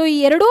 ಸೊ ಈ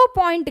ಎರಡೂ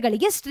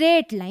ಪಾಯಿಂಟ್ಗಳಿಗೆ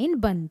ಸ್ಟ್ರೇಟ್ ಲೈನ್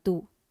ಬಂತು.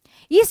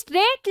 ಈ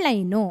ಸ್ಟ್ರೇಟ್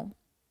ಲೈನು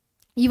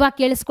ಇವಾಗ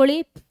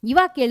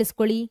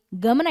ಕೇಳಿಸ್ಕೊಳ್ಳಿ,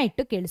 ಗಮನ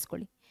ಇಟ್ಟು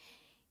ಕೇಳಿಸ್ಕೊಳ್ಳಿ.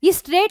 ಈ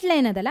ಸ್ಟ್ರೇಟ್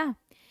ಲೈನ್ ಅದಲ್ಲ,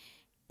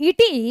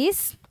 it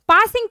is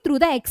passing through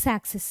the X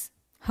Axis.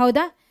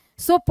 ಹೌದಾ?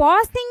 So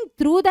passing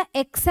through the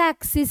X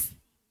Axis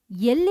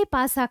ಎಲ್ಲಿ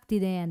ಪಾಸ್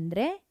ಆಗ್ತಿದೆ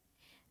ಅಂದರೆ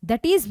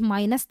ದಟ್ ಈಸ್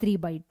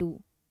 -3/2.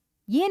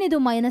 ಏನಿದು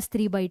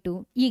 -3/2?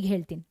 ಈಗ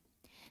ಹೇಳ್ತೀನಿ.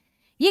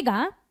 ಈಗ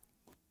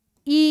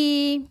ಈ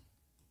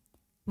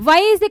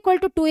y is equal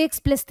to 2x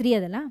plus 3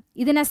 ಅದಲ್ಲ,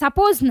 ಇದನ್ನ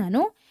ಸಪೋಸ್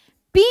ನಾನು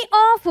p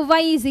of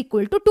y is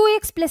equal to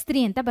 2x plus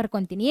 3 ಅಂತ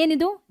ಬರ್ಕೊಂತೀನಿ.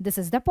 ಏನಿದು? This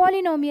is the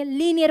polynomial,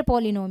 linear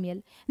polynomial.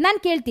 ನಾನು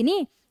ಕೇಳ್ತೀನಿ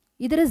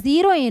ಇದರ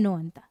 0 ಏನು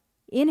ಅಂತ.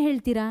 ಏನು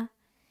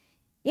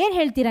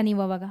ಹೇಳ್ತೀರಾ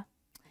ನೀವು ಅವಾಗ?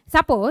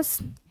 ಸಪೋಸ್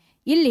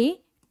ಇಲ್ಲಿ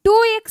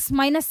 2x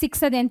 -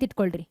 6 ಅದೇ ಅಂತ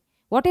ಇಟ್ಕೊಳ್ರಿ.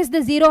 What is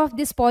the 0 of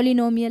this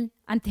polynomial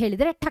ಅಂತ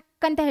ಹೇಳಿದರೆ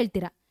ಠಕ್ ಅಂತ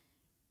ಹೇಳ್ತೀರಾ,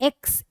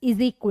 x is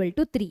equal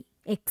to 3.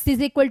 x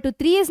is equal to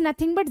 3 is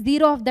nothing but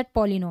 0 of that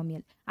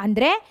polynomial.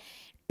 ಅಂದರೆ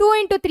 2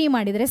 into 3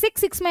 ಮಾಡಿದರೆ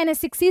 6, 6 minus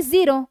 6 is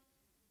 0.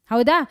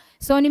 ಹೌದಾ?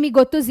 ಸೊ ನಿಮಗೆ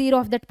ಗೊತ್ತು 0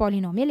 ಆಫ್ ದಟ್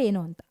ಪಾಲಿನೋಮಿಯಲ್ ಏನು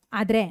ಅಂತ.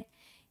 ಆದರೆ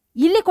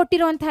ಇಲ್ಲಿ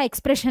ಕೊಟ್ಟಿರುವಂತಹ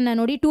ಎಕ್ಸ್ಪ್ರೆಷನ್ನ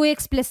ನೋಡಿ, 2x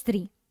plus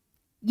 3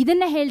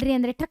 ಇದನ್ನು ಹೇಳ್ರಿ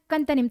ಅಂದರೆ ಟಕ್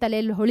ಅಂತ ನಿಮ್ಮ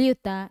ತಲೆಯಲ್ಲಿ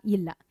ಹೊಳೆಯುತ್ತಾ?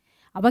 ಇಲ್ಲ.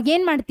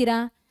 ಅವಾಗೇನು ಮಾಡ್ತೀರಾ?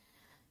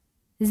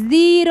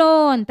 0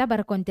 ಅಂತ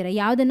ಬರ್ಕೊಂತೀರ.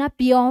 ಯಾವುದನ್ನ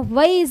P of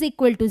Y is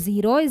equal to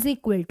 0 is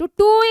equal to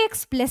 2x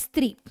plus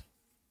 3.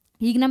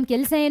 ಈಗ ನಮ್ಮ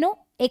ಕೆಲಸ ಏನು,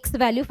 ಎಕ್ಸ್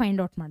ವ್ಯಾಲ್ಯೂ ಫೈಂಡ್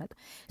ಔಟ್ ಮಾಡೋದು.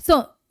 ಸೊ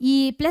ಈ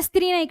ಪ್ಲಸ್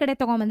 3ನ ಈ ಕಡೆ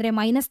ತೊಗೊಂಬಂದರೆ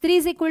 -3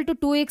 ಇಸ್ ಈಕ್ವಲ್ ಟು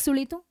 2x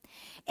ಉಳಿತು.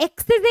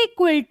 ಎಕ್ಸ್ ಇಸ್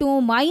ಈಕ್ವಲ್ ಟು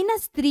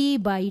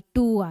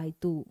 -3/2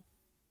 ಆಯಿತು.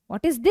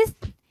 What is this?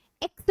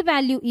 X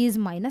value is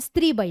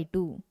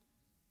 -3/2.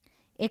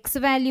 X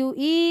value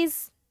is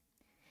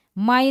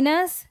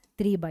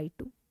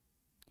 -3/2.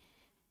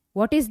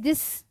 What is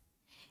this?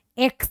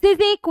 x is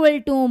equal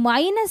to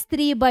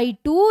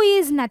 -3/2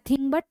 is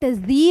nothing but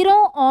 0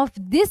 of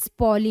this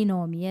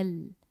polynomial.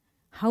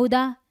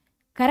 ಹೌದಾ?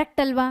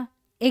 Correct ಅಲ್ವಾ?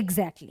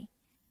 Exactly.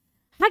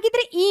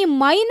 ಹಾಗಿದ್ರೆ ಈ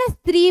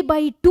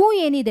 -3/2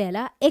 ಏನಿದೆ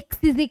ಅಲ್ಲ, x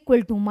is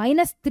equal to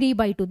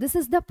 -3/2, this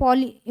is the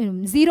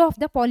 0 of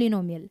the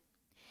polynomial.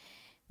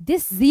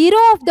 This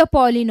 0 of the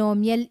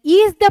polynomial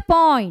is the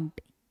point.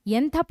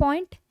 ಎಂಥ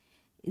point?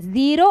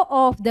 0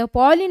 of the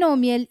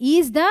polynomial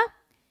is the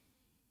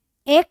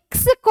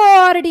x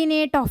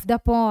coordinate of the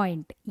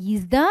point.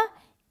 Is the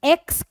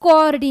x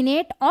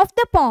coordinate of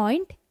the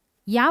point.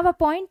 ಯಾವ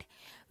point?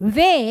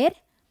 where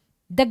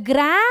the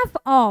graph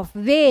of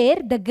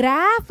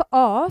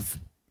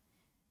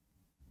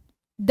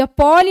the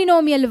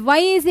polynomial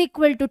y is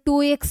equal to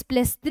 2x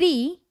plus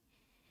 3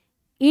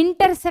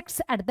 intersects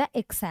at the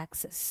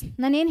x-axis.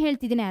 ನಾನು ಏನು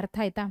ಹೇಳ್ತಿದ್ದೀನಿ ಅರ್ಥ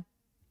ಆಯ್ತಾ?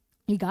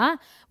 ಈಗ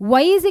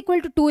y is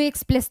equal to 2x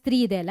plus 3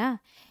 ಇದೆ ಅಲ್ಲ,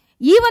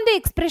 ಈ ಒಂದು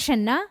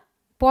ಎಕ್ಸ್ಪ್ರೆಷನ್ನ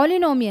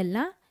ಪಾಲಿನೋಮಿಯಲ್ನ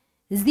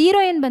 0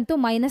 ಏನು ಬಂತು?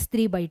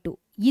 -3/2.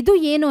 ಇದು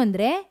ಏನು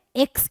ಅಂದರೆ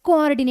ಎಕ್ಸ್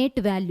ಕೋಆರ್ಡಿನೇಟ್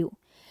ವ್ಯಾಲ್ಯೂ.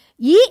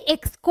 ಈ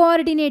ಎಕ್ಸ್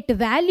ಕೋಆರ್ಡಿನೇಟ್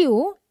ವ್ಯಾಲ್ಯೂ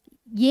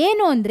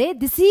ಏನು ಅಂದರೆ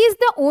this is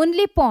the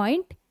only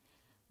point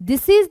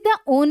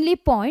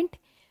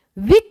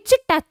which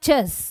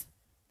touches.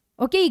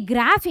 Okay, ಈ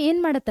ಗ್ರಾಫ್ ಏನು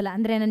ಮಾಡುತ್ತಲ್ಲ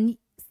ಅಂದರೆ, ನಾನು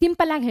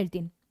ಸಿಂಪಲ್ ಆಗಿ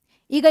ಹೇಳ್ತೀನಿ.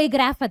 ಈಗ ಈ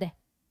ಗ್ರಾಫ್ ಅದೇ,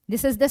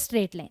 this is the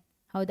straight line.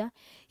 ಹೌದಾ?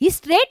 ಈ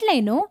ಸ್ಟ್ರೇಟ್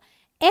ಲೈನು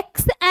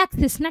ಎಕ್ಸ್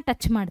ಆಕ್ಸಿಸ್ನ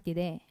ಟಚ್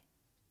ಮಾಡ್ತಿದೆ.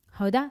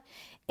 ಹೌದಾ?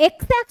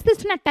 ಎಕ್ಸ್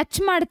ಆಕ್ಸಿಸ್ನ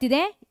ಟಚ್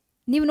ಮಾಡ್ತಿದೆ.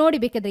 ನೀವು ನೋಡಿ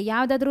ಬೇಕಾದ್ರೆ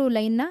ಯಾವುದಾದ್ರೂ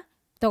ಲೈನ್ನ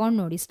ತೊಗೊಂಡು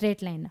ನೋಡಿ,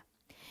 ಸ್ಟ್ರೇಟ್ ಲೈನ್ನ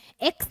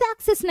ಎಕ್ಸ್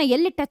ಆಕ್ಸಿಸ್ನ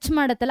ಎಲ್ಲಿ ಟಚ್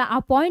ಮಾಡುತ್ತಲ್ಲ ಆ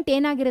ಪಾಯಿಂಟ್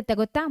ಏನಾಗಿರುತ್ತೆ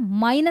ಗೊತ್ತಾ?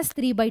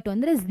 -3/2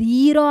 ಅಂದರೆ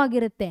 0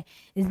 ಆಗಿರುತ್ತೆ.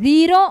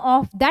 0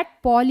 ಆಫ್ ದಟ್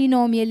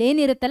ಪಾಲಿನೋಮಿಯಲ್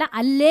ಏನಿರುತ್ತಲ್ಲ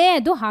ಅಲ್ಲೇ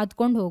ಅದು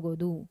ಹಾದ್ಕೊಂಡು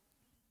ಹೋಗೋದು.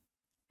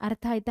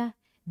 ಅರ್ಥ ಆಯ್ತಾ?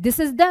 This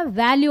is the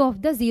value of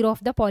the 0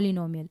 of the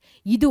polynomial.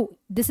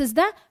 This is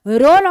the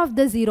role of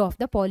the 0 of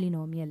the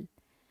polynomial.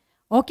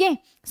 Okay,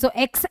 so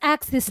X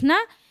ಆಕ್ಸಿಸ್ನ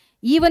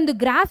ಈ ಒಂದು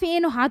ಗ್ರಾಫ್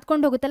ಏನು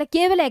ಹಾದ್ಕೊಂಡು ಹೋಗುತ್ತಲ್ಲ,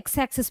 ಕೇವಲ ಎಕ್ಸ್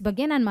ಆಕ್ಸಿಸ್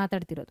ಬಗ್ಗೆ ನಾನು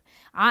ಮಾತಾಡ್ತಿರೋದು.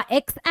 ಆ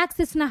X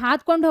ಆಕ್ಸಿಸ್ನ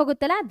ಹಾದ್ಕೊಂಡು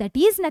ಹೋಗುತ್ತಲ್ಲ, that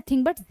is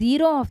nothing but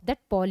 0 of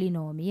that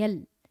polynomial.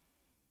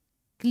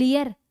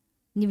 Clear?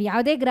 ನೀವು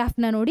ಯಾವುದೇ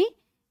ಗ್ರಾಫ್ನ ನೋಡಿ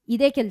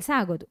ಇದೇ ಕೆಲಸ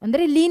ಆಗೋದು.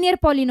 ಅಂದರೆ ಲೀನಿಯರ್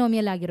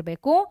ಪಾಲಿನೋಮಿಯಲ್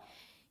ಆಗಿರಬೇಕು.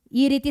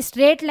 ಈ ರೀತಿ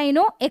ಸ್ಟ್ರೇಟ್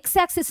ಲೈನು ಎಕ್ಸ್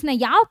ಆಕ್ಸಿಸ್ನ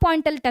ಯಾವ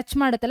ಪಾಯಿಂಟಲ್ಲಿ touch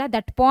ಮಾಡುತ್ತಲ್ಲ,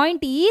 that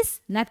point is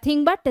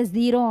nothing but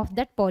 0 of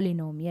that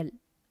polynomial.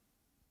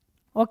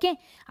 Okay,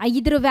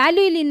 ಇದ್ರ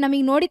ವ್ಯಾಲ್ಯೂ ಇಲ್ಲಿ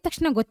ನಮಗೆ ನೋಡಿದ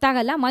ತಕ್ಷಣ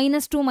ಗೊತ್ತಾಗಲ್ಲ,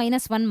 -2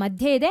 -1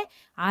 ಮಧ್ಯೆ ಇದೆ.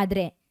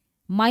 ಆದರೆ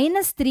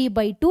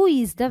 -3/2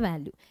 ಈಸ್ ದ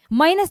ವ್ಯಾಲ್ಯೂ.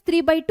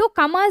 -3/2,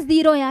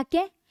 0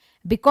 ಯಾಕೆ?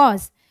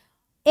 ಬಿಕಾಸ್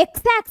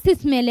ಎಕ್ಸ್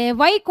ಆಕ್ಸಿಸ್ ಮೇಲೆ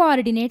y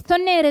ಕೋಆರ್ಡಿನೇಟ್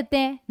 0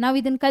 ಇರುತ್ತೆ. ನಾವು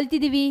ಇದನ್ನು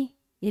ಕಲ್ತಿದ್ದೀವಿ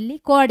ಇಲ್ಲಿ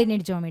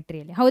ಕೋಆರ್ಡಿನೇಟ್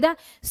ಜಿಯೋಮೆಟ್ರಿಯಲ್ಲಿ. ಹೌದಾ?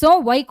 So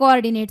y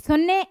coordinate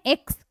 0,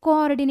 X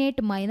coordinate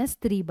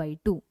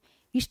 -3/2.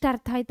 ಇಷ್ಟು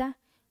ಅರ್ಥ ಆಯ್ತಾ?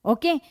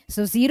 Okay,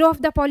 so 0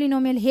 of the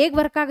polynomial ಹೇಗೆ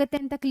ವರ್ಕ್ ಆಗುತ್ತೆ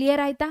ಅಂತ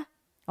ಕ್ಲಿಯರ್ ಆಯ್ತಾ?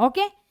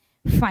 Okay,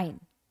 fine.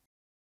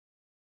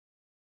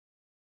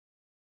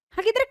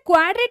 ಹಾಗಿದ್ರೆ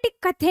ಕ್ವಾಡ್ರೆಟಿಕ್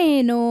ಕಥೆ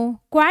ಏನು?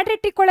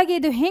 ಕ್ವಾಡ್ರೆಟಿಕ್ ಒಳಗೆ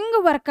ಇದು ಹೆಂಗೆ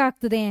ವರ್ಕ್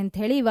ಆಗ್ತದೆ ಅಂತ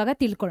ಹೇಳಿ ಇವಾಗ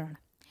ತಿಳ್ಕೊಳ್ಳೋಣ.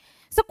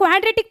 ಸೊ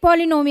ಕ್ವಾಡ್ರೆಟಿಕ್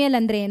ಪಾಲಿನೋಮಿಯಲ್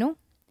ಅಂದ್ರೆ ಏನು?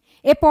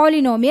 A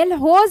polynomial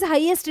hose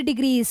highest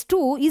degree is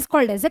 2 is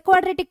called as A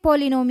quadratic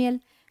polynomial.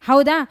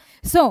 ಹೌದಾ?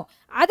 ಸೊ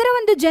ಅದರ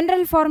ಒಂದು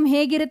ಜನರಲ್ ಫಾರ್ಮ್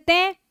ಹೇಗಿರುತ್ತೆ?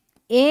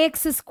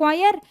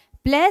 ax²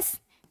 plus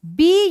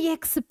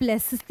bx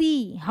plus c.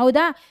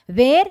 ಹೌದಾ?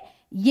 Wear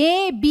a,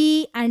 b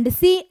and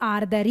c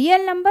are the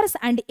real numbers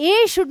and a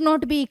should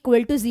not be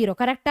equal to 0.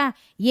 ಕರೆಕ್ಟಾ?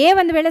 a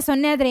ಒಂದು ವೇಳೆ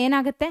 0 ಆದರೆ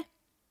ಏನಾಗುತ್ತೆ?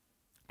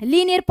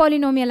 ಲೀನಿಯರ್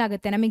ಪಾಲಿನೋಮಿಯಲ್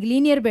ಆಗುತ್ತೆ. ನಮಗೆ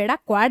ಲೀನಿಯರ್ ಬೇಡ,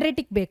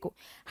 ಕ್ವಾಡ್ರೆಟಿಕ್ ಬೇಕು.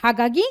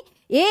 ಹಾಗಾಗಿ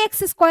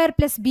ax²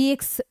 plus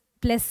bx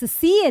plus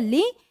c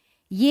ಅಲ್ಲಿ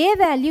a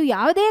ವ್ಯಾಲ್ಯೂ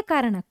ಯಾವುದೇ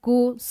ಕಾರಣಕ್ಕೂ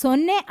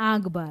 0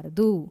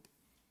 ಆಗಬಾರ್ದು.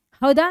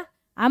 ಹೌದಾ?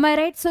 Am I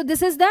right? So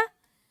this is the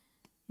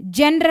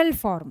general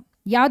form.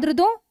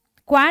 ಯಾವುದ್ರದ್ದು?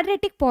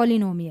 Quadratic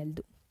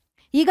ಪಾಲಿನೋಮಿಯಲ್ದು.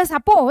 ಈಗ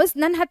ಸಪೋಸ್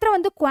ನನ್ನ ಹತ್ರ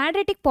ಒಂದು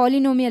ಕ್ವಾಡ್ರೆಟಿಕ್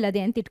ಪಾಲಿನೋಮಿಯಲ್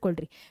ಅದೇ ಅಂತ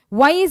ಇಟ್ಕೊಳ್ರಿ.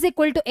 y is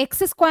equal to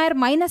x² -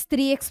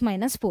 3x -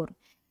 4.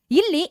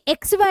 ಇಲ್ಲಿ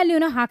ಎಕ್ಸ್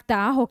ವ್ಯಾಲ್ಯೂನ ಹಾಕ್ತಾ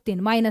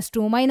ಹೋಗ್ತೀನಿ.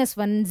 -2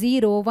 -1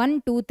 0 1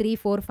 2 3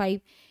 4 5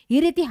 ಈ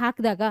ರೀತಿ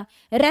ಹಾಕಿದಾಗ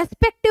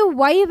ರೆಸ್ಪೆಕ್ಟಿವ್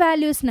y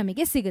ವ್ಯಾಲ್ಯೂಸ್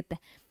ನಮಗೆ ಸಿಗುತ್ತೆ.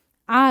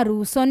 6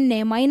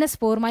 0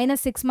 -4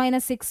 -6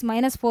 -6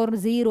 -4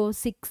 0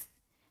 6.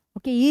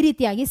 ಓಕೆ, ಈ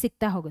ರೀತಿಯಾಗಿ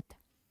ಸಿಗ್ತಾ ಹೋಗುತ್ತೆ.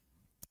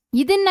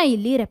 ಇದನ್ನ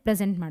ಇಲ್ಲಿ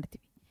ರೆಪ್ರೆಸೆಂಟ್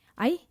ಮಾಡ್ತೀವಿ.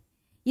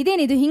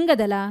 ಇದೇನಿದು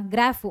ಹಿಂಗದಲ್ಲ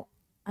ಗ್ರಾಫು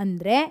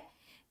ಅಂದರೆ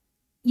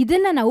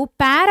ಇದನ್ನ ನಾವು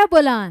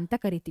ಪ್ಯಾರಾಬೋಲಾ ಅಂತ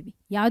ಕರಿತೀವಿ.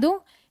 ಯಾವುದು?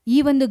 ಈ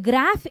ಒಂದು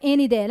ಗ್ರಾಫ್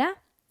ಏನಿದೆ ಅಲ್ಲ,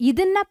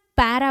 ಇದನ್ನ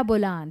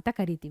ಪ್ಯಾರಾಬೋಲಾ ಅಂತ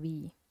ಕರಿತೀವಿ.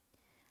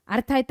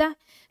 ಅರ್ಥ ಆಯ್ತಾ?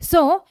 ಸೊ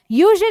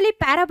ಯೂಶಲಿ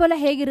ಪ್ಯಾರಾಬೋಲಾ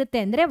ಹೇಗಿರುತ್ತೆ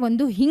ಅಂದರೆ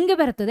ಒಂದು ಹಿಂಗೆ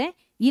ಬರ್ತದೆ,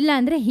 ಇಲ್ಲ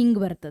ಅಂದರೆ ಹಿಂಗೆ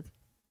ಬರ್ತದೆ.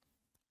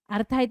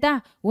 ಅರ್ಥ ಆಯ್ತಾ?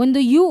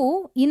 ಒಂದು ಯು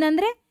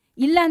ಇನ್ನಂದ್ರೆ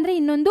ಇಲ್ಲ ಅಂದರೆ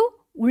ಇನ್ನೊಂದು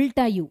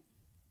ಉಲ್ಟಾ you.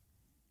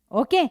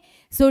 Okay,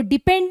 so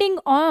depending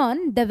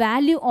on the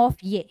value of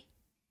a,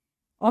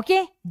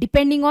 okay,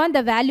 depending on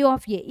the value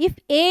of a, if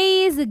a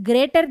is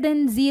greater than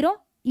 0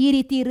 ಈ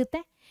ರೀತಿ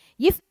ಇರುತ್ತೆ.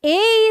 if a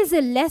is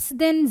less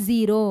than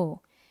 0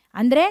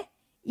 ಅಂದರೆ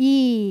ಈ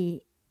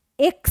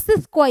ಎಕ್ಸ್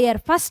ಸ್ಕ್ವಯರ್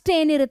ಫಸ್ಟ್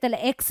ಏನಿರುತ್ತಲ್ಲ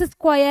ಎಕ್ಸ್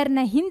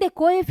ಸ್ಕ್ವಯರ್ನ ಹಿಂದೆ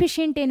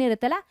ಕೋಎಫಿಷಿಯಂಟ್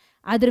ಏನಿರುತ್ತಲ್ಲ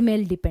ಅದ್ರ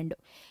ಮೇಲೆ depend.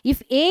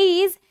 If A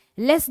is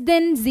less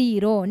than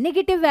 0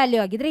 negative value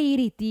ಆಗಿದ್ರೆ ಈ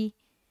ರೀತಿ,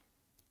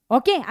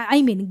 okay, I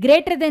mean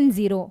greater than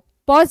 0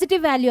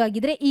 positive value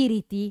ಆಗಿದ್ರೆ ಈ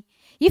ರೀತಿ,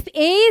 if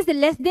A is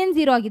less than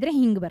 0 ಆಗಿದ್ರೆ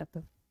ಹಿಂಗೆ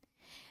ಬರ್ತದೆ.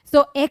 ಸೊ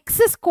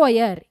ಎಕ್ಸ್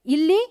ಸ್ಕ್ವಯರ್,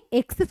 ಇಲ್ಲಿ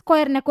ಎಕ್ಸ್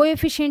ಸ್ಕ್ವಯರ್ನ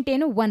ಕೋಎಫಿಷಿಯಂಟ್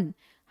ಏನು 1,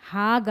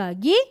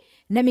 ಹಾಗಾಗಿ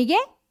ನಮಗೆ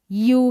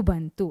ಯು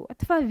ಬಂತು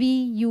ಅಥವಾ ವಿ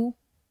ಯು.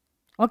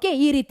 ಓಕೆ,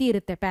 ಈ ರೀತಿ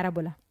ಇರುತ್ತೆ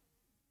ಪ್ಯಾರಾಬೋಲಾ.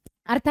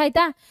 ಅರ್ಥ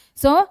ಆಯ್ತಾ?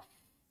 ಸೊ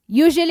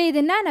ಯೂಶಲಿ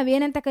ಇದನ್ನ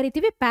ನಾವೇನಂತ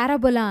ಕರಿತೀವಿ?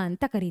 ಪ್ಯಾರಾಬೋಲಾ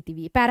ಅಂತ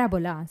ಕರಿತೀವಿ,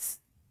 ಪ್ಯಾರಾಬೋಲಾಸ್.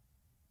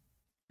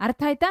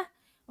 ಅರ್ಥ ಆಯ್ತಾ?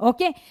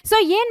 ಓಕೆ, ಸೊ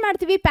ಏನು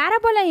ಮಾಡ್ತೀವಿ?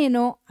 ಪ್ಯಾರಾಬೋಲಾ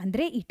ಏನು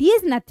ಅಂದರೆ ಇಟ್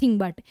ಈಸ್ ನಥಿಂಗ್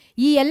ಬಟ್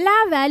ಈ ಎಲ್ಲ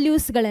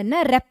ವ್ಯಾಲ್ಯೂಸ್ಗಳನ್ನು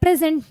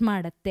ರೆಪ್ರೆಸೆಂಟ್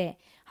ಮಾಡುತ್ತೆ.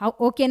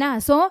 ಓಕೆನಾ?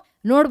 ಸೊ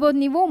ನೋಡ್ಬೋದು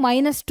ನೀವು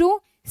 -2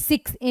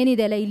 6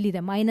 ಏನಿದೆ ಅಲ್ಲ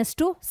ಇಲ್ಲಿದೆ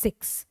 -2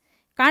 6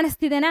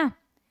 ಕಾಣಿಸ್ತಿದೆನಾ?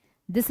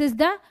 ದಿಸ್ ಇಸ್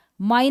ದ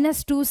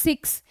 -2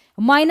 6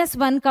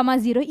 -1,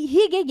 0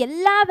 ಹೀಗೆ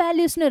ಎಲ್ಲ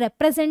ವ್ಯಾಲ್ಯೂಸ್ನು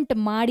ರೆಪ್ರೆಸೆಂಟ್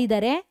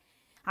ಮಾಡಿದರೆ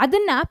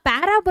ಅದನ್ನು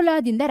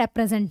ಪ್ಯಾರಾಬೋಲಾದಿಂದ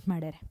ರೆಪ್ರೆಸೆಂಟ್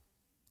ಮಾಡ್ಯಾರೆ.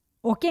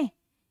 ಓಕೆ,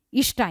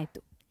 ಇಷ್ಟ ಆಯಿತು.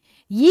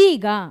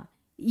 ಈಗ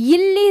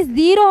ಇಲ್ಲಿ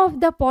 0 ಆಫ್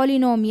ದ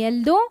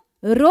ಪಾಲಿನೋಮಿಯಲ್ದು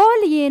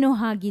ರೋಲ್ ಏನು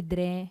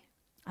ಹಾಗಿದ್ರೆ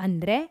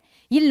ಅಂದರೆ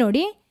ಇಲ್ಲಿ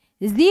ನೋಡಿ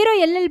 0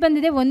 ಎಲ್ಲೆಲ್ಲಿ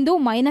ಬಂದಿದೆ? ಒಂದು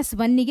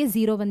 -1ಗೆ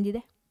 0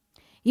 ಬಂದಿದೆ,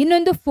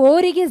 ಇನ್ನೊಂದು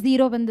 4ಗೆ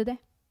 0 ಬಂದಿದೆ,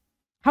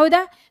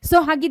 ಹೌದಾ? ಸೊ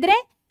ಹಾಗಿದ್ರೆ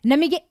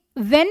ನಮಗೆ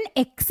when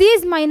x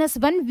is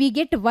 -1 we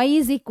get y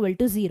is equal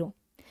to 0.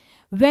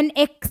 When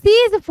x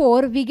is 4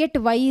 we get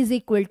y is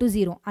equal to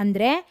 0.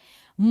 ಅಂದರೆ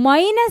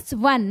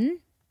 -1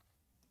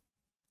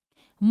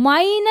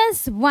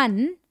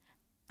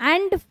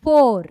 and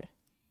 4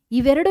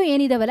 ಇವೆರಡು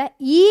ಏನಿದಾವಲ್ಲ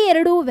ಈ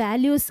ಎರಡು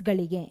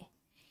ವ್ಯಾಲ್ಯೂಸ್ಗಳಿಗೆ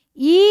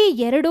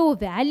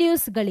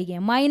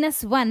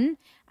 -1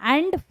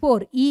 and 4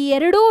 ಈ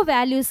ಎರಡೂ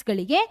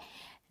ವ್ಯಾಲ್ಯೂಸ್ಗಳಿಗೆ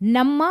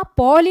ನಮ್ಮ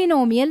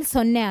ಪಾಲಿನೋಮಿಯಲ್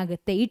 0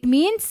 ಆಗುತ್ತೆ. ಇಟ್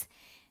ಮೀನ್ಸ್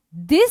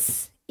ದಿಸ್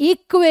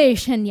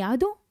ಈಕ್ವೇಷನ್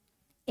ಯಾವುದು?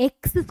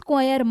 ಎಕ್ಸ್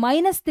ಸ್ಕ್ವಯರ್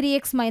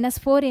 -3x -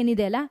 4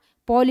 ಏನಿದೆ ಅಲ್ಲ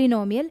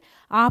ಪಾಲಿನೋಮಿಯಲ್,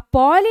 ಆ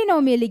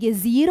ಪಾಲಿನೋಮಿಯಲಿಗೆ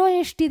 0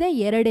 ಎಷ್ಟಿದೆ?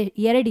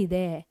 2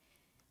 ಇದೆ.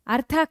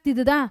 ಅರ್ಥ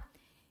ಆಗ್ತಿದ್ದದಾ?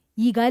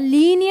 ಈಗ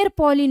ಲೀನಿಯರ್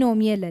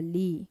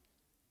ಪಾಲಿನೋಮಿಯಲಲ್ಲಿ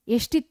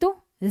ಎಷ್ಟಿತ್ತು?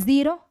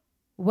 0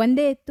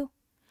 ಒಂದೇ ಇತ್ತು,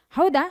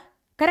 ಹೌದಾ?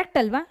 ಕರೆಕ್ಟ್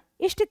ಅಲ್ವಾ?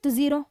 ಎಷ್ಟಿತ್ತು?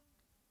 0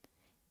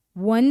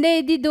 ಒಂದೇ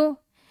ಇದ್ದಿದ್ದು.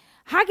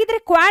 ಹಾಗಿದ್ರೆ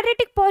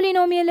ಕ್ವಾಡ್ರೆಟಿಕ್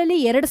ಪಾಲಿನೋಮಿಯಲಲ್ಲಿ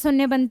 2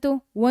 0 ಬಂತು,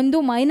 ಒಂದು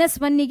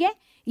 -1ಗೆ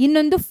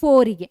ಇನ್ನೊಂದು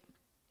 4ಗೆ.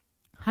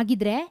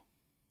 ಹಾಗಿದ್ರೆ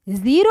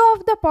 0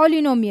 ಆಫ್ ದ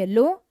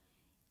ಪಾಲಿನೋಮಿಯಲ್ಲು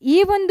ಈ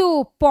ಒಂದು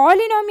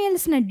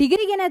ಪಾಲಿನೋಮಿಯಲ್ಸ್ನ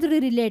ಡಿಗ್ರಿಗೆ ಏನಾದರೂ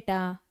ರಿಲೇಟಾ?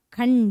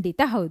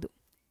 ಖಂಡಿತ ಹೌದು,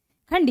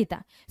 ಖಂಡಿತ.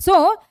 ಸೊ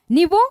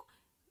ನೀವು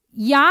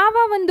ಯಾವ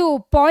ಒಂದು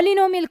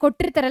ಪಾಲಿನೋಮಿಯಲ್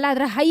ಕೊಟ್ಟಿರ್ತಾರಲ್ಲ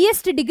ಅದರ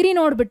ಹೈಯೆಸ್ಟ್ ಡಿಗ್ರಿ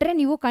ನೋಡಿಬಿಟ್ರೆ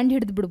ನೀವು ಕಂಡು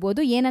ಹಿಡಿದು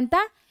ಬಿಡ್ಬೋದು ಏನಂತ,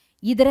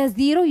 ಇದರ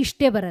 0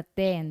 ಇಷ್ಟೇ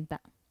ಬರುತ್ತೆ ಅಂತ.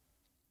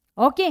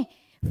 Okay,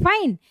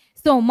 fine.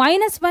 ಸೊ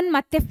 -1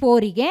 ಮತ್ತು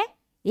 4ಗೆ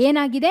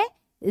ಏನಾಗಿದೆ?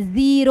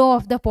 0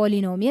 ಆಫ್ ದ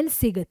ಪಾಲಿನೋಮಿಯಲ್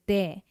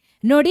ಸಿಗುತ್ತೆ.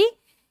 ನೋಡಿ,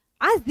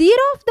 ಆ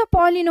 0 ಆಫ್ ದ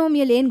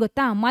ಪಾಲಿನೋಮಿಯಲ್ ಏನು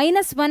ಗೊತ್ತಾ?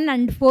 -1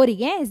 and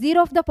 4ಗೆ 0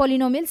 ಆಫ್ ದ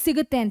ಪಾಲಿನೋಮಿಯಲ್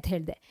ಸಿಗುತ್ತೆ ಅಂತ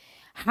ಹೇಳಿದೆ.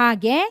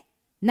 ಹಾಗೆ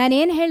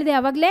ನಾನೇನು ಹೇಳಿದೆ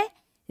ಆವಾಗಲೇ?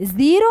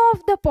 0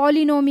 of the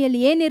polynomial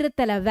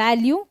ಏನಿರುತ್ತಲ್ಲ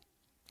value,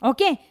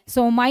 okay,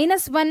 so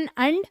 -1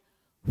 and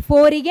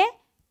 4ಗೆ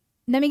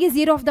ನಮಗೆ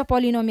 0 ಆಫ್ ದ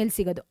ಪಾಲಿನೋಮಿಯಲ್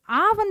ಸಿಗೋದು.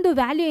 ಆ ಒಂದು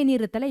ವ್ಯಾಲ್ಯೂ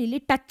ಏನಿರುತ್ತಲ್ಲ ಇಲ್ಲಿ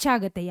ಟಚ್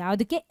ಆಗುತ್ತೆ,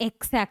 ಯಾವುದಕ್ಕೆ?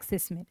 ಎಕ್ಸ್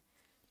ಆಕ್ಸಿಸ್ ಮೇಲೆ.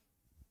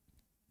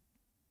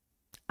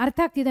 ಅರ್ಥ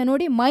ಆಗ್ತಿದೆ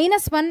ನೋಡಿ?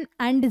 -1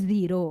 and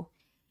 0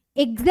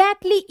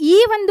 ಎಕ್ಸಾಕ್ಟ್ಲಿ ಈ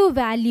ಒಂದು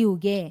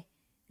ವ್ಯಾಲ್ಯೂಗೆ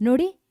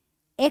ನೋಡಿ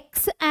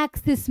ಎಕ್ಸ್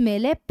ಆಕ್ಸಿಸ್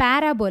ಮೇಲೆ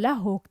ಪ್ಯಾರಾಬೋಲಾ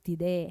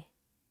ಹೋಗ್ತಿದೆ.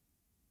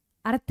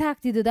 ಅರ್ಥ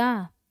ಆಗ್ತಿದ್ದದಾ?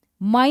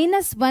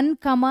 -1,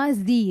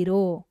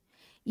 0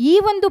 ಈ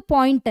ಒಂದು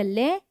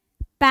ಪಾಯಿಂಟಲ್ಲೇ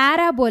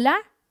ಪ್ಯಾರಾಬೋಲಾ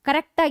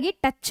ಕರೆಕ್ಟಾಗಿ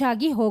ಟಚ್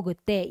ಆಗಿ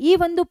ಹೋಗುತ್ತೆ. ಈ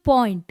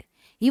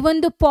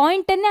ಒಂದು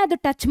ಪಾಯಿಂಟನ್ನೇ ಅದು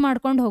ಟಚ್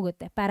ಮಾಡ್ಕೊಂಡು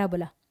ಹೋಗುತ್ತೆ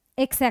ಪ್ಯಾರಾಬೋಲಾ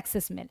ಎಕ್ಸ್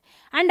ಆಕ್ಸಿಸ್ ಮೇಲೆ.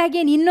 ಆ್ಯಂಡ್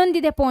ಅಗೇನ್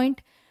ಇನ್ನೊಂದಿದೆ ಪಾಯಿಂಟ್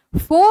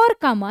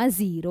 4,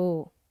 0.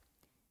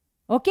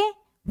 ಓಕೆ,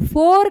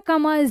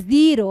 4,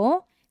 0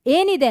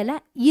 ಏನಿದೆ ಅಲ್ಲ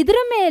ಇದ್ರ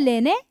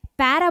ಮೇಲೇನೆ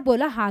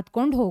ಪ್ಯಾರಾಬೋಲಾ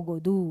ಹಾದ್ಕೊಂಡು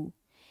ಹೋಗೋದು.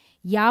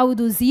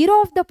 ಯಾವುದು 0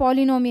 ಆಫ್ ದ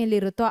ಪಾಲಿನೋಮಿಯಲ್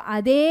ಇರುತ್ತೋ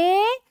ಅದೇ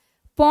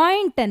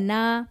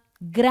ಪಾಯಿಂಟನ್ನು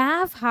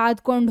ಗ್ರಾಫ್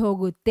ಹಾದ್ಕೊಂಡು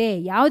ಹೋಗುತ್ತೆ.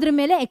 ಯಾವುದ್ರ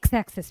ಮೇಲೆ? ಎಕ್ಸ್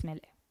ಆಕ್ಸಿಸ್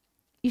ಮೇಲೆ.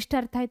 ಇಷ್ಟು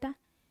ಅರ್ಥ ಆಯ್ತಾ?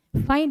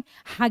 ಫೈನ್.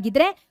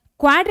 ಹಾಗಿದ್ರೆ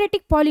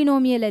ಕ್ವಾಡ್ರೆಟಿಕ್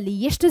ಪಾಲಿನೋಮಿಯಲಲ್ಲಿ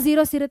ಎಷ್ಟು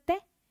 0s ಇರುತ್ತೆ?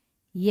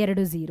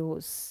 2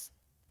 zeros.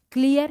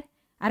 ಕ್ಲಿಯರ್?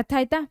 ಅರ್ಥ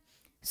ಆಯ್ತಾ?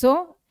 So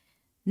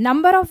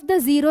number of the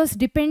zeros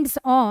depends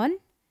on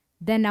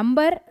the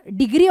number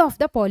degree of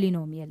the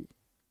polynomial.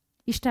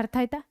 ಇಷ್ಟು ಅರ್ಥ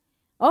ಆಯ್ತಾ?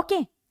 Okay,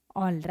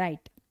 all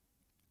right.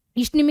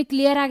 ಇಷ್ಟು ನಿಮಗೆ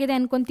ಕ್ಲಿಯರ್ ಆಗಿದೆ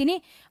ಅನ್ಕೊಂತೀನಿ.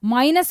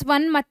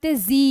 -1 ಮತ್ತು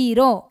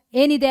 0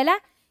 ಏನಿದೆ ಅಲ್ಲ,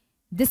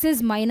 this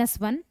is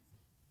 -1,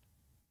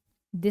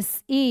 this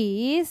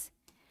is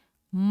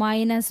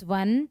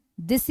 -1,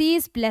 this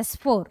is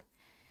 +4.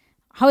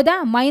 ಹೌದಾ?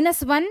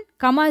 -1,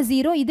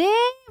 0 ಇದೇ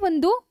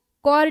ಒಂದು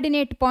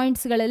ಕೋಆರ್ಡಿನೇಟ್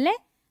ಪಾಯಿಂಟ್ಸ್ಗಳಲ್ಲೇ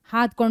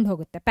ಹಾದ್ಕೊಂಡು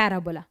ಹೋಗುತ್ತೆ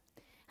ಪ್ಯಾರಾಬೋಲಾ.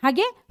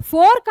 ಹಾಗೆ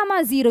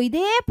 4,0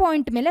 ಇದೇ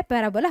ಪಾಯಿಂಟ್ ಮೇಲೆ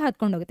ಪ್ಯಾರಾಬೋಲಾ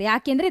ಹತ್ಕೊಂಡು ಹೋಗುತ್ತೆ.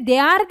 ಯಾಕೆಂದರೆ they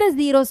are the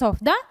zeros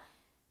of the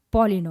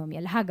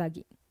polynomial.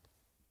 ಹಾಗಾಗಿ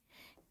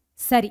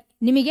ಸರಿ,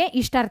 ನಿಮಗೆ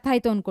ಇಷ್ಟ ಅರ್ಥ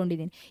ಆಯಿತು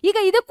ಅಂದ್ಕೊಂಡಿದ್ದೀನಿ. ಈಗ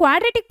ಇದು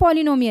ಕ್ವಾಡ್ರೆಟಿಕ್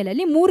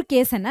ಪಾಲಿನೋಮಿಯಲಲ್ಲಿ 3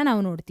 ಕೇಸನ್ನು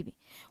ನಾವು ನೋಡ್ತೀವಿ.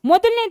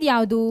 ಮೊದಲನೇದು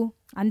ಯಾವುದು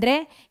ಅಂದರೆ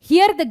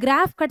here the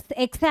graph cuts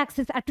X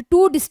Axis at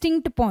 2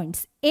 distinct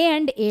points A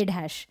and A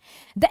dash.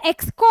 The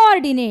X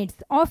coordinates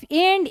of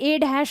A and A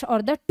dash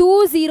are the 2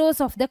 zeros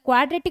of the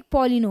quadratic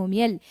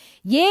polynomial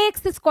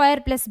ax²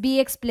 +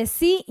 bx +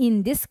 c in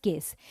this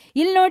case.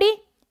 ಇಲ್ಲಿ ನೋಡಿ,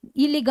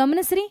 ಇಲ್ಲಿ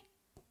ಗಮನಿಸ್ರಿ,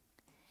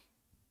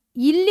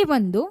 ಇಲ್ಲಿ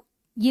ಒಂದು,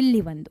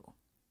 ಇಲ್ಲಿ ಒಂದು,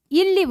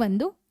 ಇಲ್ಲಿ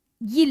ಒಂದು,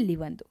 ಇಲ್ಲಿ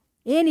ಒಂದು,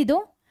 ಏನಿದು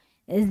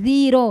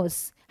ಝೀರೋಸ್.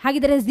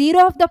 ಹಾಗಿದ್ರೆ ಝೀರೋ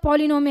ಆಫ್ ದ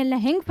ಪಾಲಿನೋಮಿಯಲ್ನ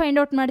ಹೆಂಗೆ ಫೈಂಡ್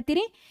ಔಟ್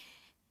ಮಾಡ್ತೀರಿ?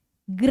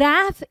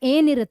 ಗ್ರಾಫ್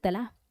ಏನಿರುತ್ತಲ್ಲ,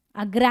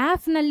 ಆ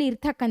ಗ್ರಾಫ್ನಲ್ಲಿ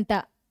ಇರ್ತಕ್ಕಂಥ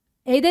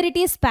ಎದರ್ it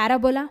is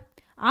parabola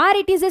R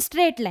it is A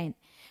straight line.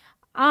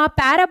 ಆ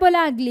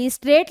ಪ್ಯಾರಾಬೋಲಾ ಆಗಲಿ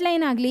ಸ್ಟ್ರೇಟ್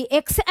ಲೈನ್ ಆಗಲಿ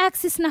ಎಕ್ಸ್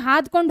ಆಕ್ಸಿಸ್ನ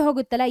ಹಾದ್ಕೊಂಡು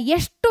ಹೋಗುತ್ತಲ್ಲ,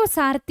 ಎಷ್ಟು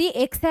ಸಾರ್ತಿ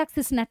ಎಕ್ಸ್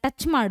ಆಕ್ಸಿಸ್ನ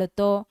ಟಚ್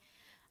ಮಾಡುತ್ತೋ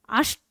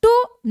ಅಷ್ಟು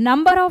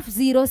ನಂಬರ್ ಆಫ್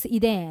ಝೀರೋಸ್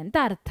ಇದೆ ಅಂತ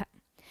ಅರ್ಥ.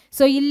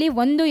 ಸೊ ಇಲ್ಲಿ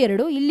 1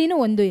 2, ಇಲ್ಲಿನೂ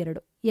 1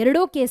 2,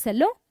 ಎರಡೂ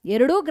ಕೇಸಲ್ಲೂ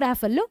ಎರಡೂ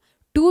ಗ್ರಾಫಲ್ಲೂ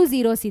 2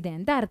 zeros ಇದೆ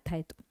ಅಂತ ಅರ್ಥ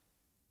ಆಯಿತು.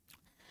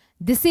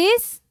 This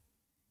is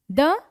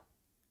the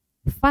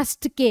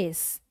first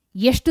case.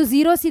 ಎಷ್ಟು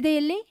ಝೀರೋಸ್ ಇದೆ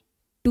ಇಲ್ಲಿ?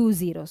 2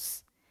 zeros.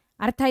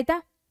 ಅರ್ಥ ಆಯ್ತಾ?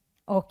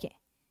 ಓಕೆ.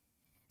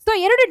 ಸೊ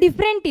ಎರಡು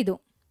ಡಿಫ್ರೆಂಟ್, ಇದು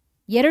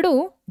ಎರಡು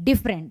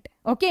different.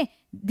 Okay,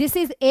 this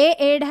is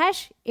A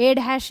dash A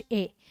dash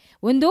A.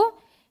 ಒಂದು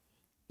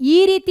ಈ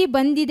ರೀತಿ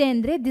ಬಂದಿದೆ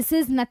ಅಂದರೆ ದಿಸ್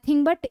ಈಸ್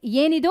ನಥಿಂಗ್ ಬಟ್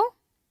ಏನಿದು?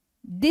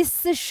 ದಿಸ್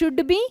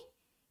ಶುಡ್ ಬಿ,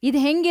 ಇದು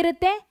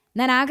ಹೆಂಗಿರುತ್ತೆ?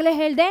 ನಾನು ಆಗಲೇ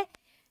ಹೇಳಿದೆ,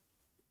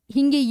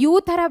 ಹಿಂಗೆ ಯು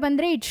ಥರ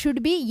ಬಂದರೆ it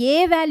should be A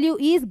value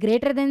is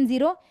greater than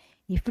 0.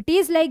 If it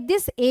is like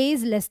this, A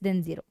is less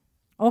than 0.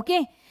 Okay,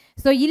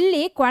 so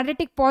ಇಲ್ಲಿ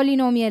ಕ್ವಾಡ್ರೆಟಿಕ್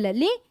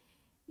ಪಾಲಿನೋಮಿಯಲಲ್ಲಿ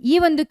ಈ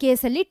ಒಂದು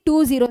ಕೇಸಲ್ಲಿ 2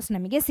 zeros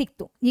ನಮಗೆ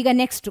ಸಿಕ್ತು. ಈಗ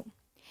next,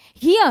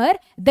 here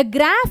the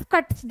graph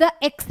cuts the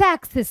X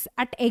Axis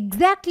at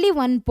exactly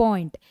 1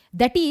 point,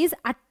 that is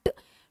at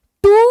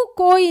 2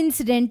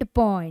 coincident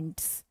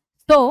points.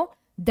 So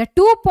the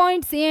 2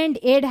 points A and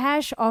A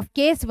dash of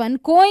case 1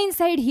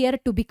 coincide here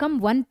to become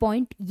 1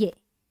 point A.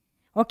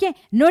 Okay,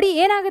 ನೋಡಿ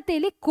ಏನಾಗುತ್ತೆ,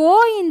 ಇಲ್ಲಿ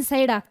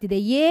coincide ಆಗ್ತಿದೆ.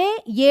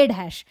 A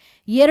dash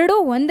ಎರಡು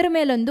ಒಂದ್ರ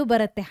ಮೇಲೊಂದು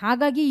ಬರುತ್ತೆ.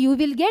 ಹಾಗಾಗಿ you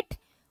will get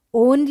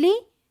only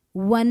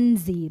 1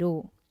 0.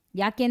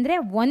 ಯಾಕೆಂದರೆ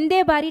ಒಂದೇ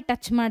ಬಾರಿ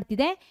ಟಚ್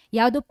ಮಾಡ್ತಿದೆ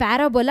ಯಾವುದು?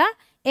 Parabola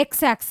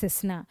X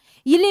ಆಕ್ಸಿಸ್ನ.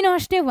 ಇಲ್ಲಿನೂ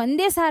ಅಷ್ಟೇ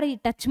ಒಂದೇ ಸಾರಿ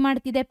ಟಚ್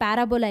ಮಾಡ್ತಿದೆ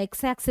ಪ್ಯಾರಾಬೋಲಾ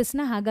ಎಕ್ಸ್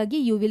ಆಕ್ಸಿಸ್ನ. ಹಾಗಾಗಿ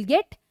ಯು ವಿಲ್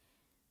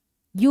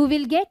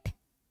ಗೆಟ್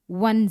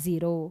 1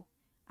 0.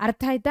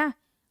 ಅರ್ಥ ಆಯ್ತಾ?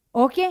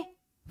 Okay,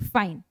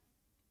 fine.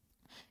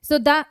 So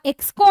the x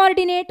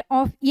coordinate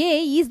of A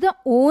is the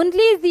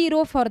only zero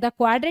for the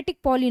quadratic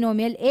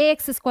polynomial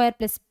ax²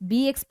 +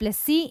 bx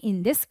 + c in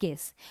this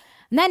case.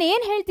 ನಾನು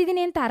ಏನು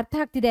ಹೇಳ್ತಿದ್ದೀನಿ ಅಂತ ಅರ್ಥ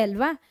ಆಗ್ತಿದೆ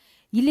ಅಲ್ವಾ?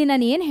 ಇಲ್ಲಿ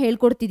ನಾನು ಏನು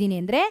ಹೇಳ್ಕೊಡ್ತಿದ್ದೀನಿ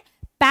ಅಂದರೆ,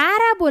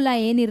 ಪ್ಯಾರಾಬೋಲಾ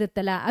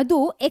ಏನಿರುತ್ತಲ್ಲ ಅದು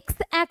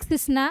ಎಕ್ಸ್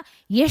ಆಕ್ಸಿಸ್ನ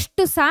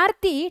ಎಷ್ಟು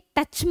ಸಾರ್ತಿ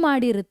ಟಚ್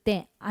ಮಾಡಿರುತ್ತೆ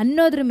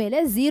ಅನ್ನೋದ್ರ ಮೇಲೆ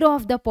ಝೀರೋ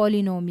ಆಫ್ ದ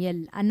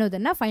ಪಾಲಿನೋಮಿಯಲ್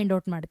ಅನ್ನೋದನ್ನು ಫೈಂಡ್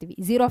ಔಟ್ ಮಾಡ್ತೀವಿ.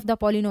 ಝೀರೋ ಆಫ್ ದ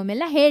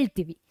ಪಾಲಿನೋಮಿಯಲ್ನ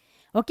ಹೇಳ್ತೀವಿ.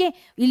 ಓಕೆ,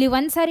 ಇಲ್ಲಿ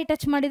 1 ಸಾರಿ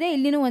ಟಚ್ ಮಾಡಿದೆ,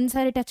 ಇಲ್ಲಿನೂ 1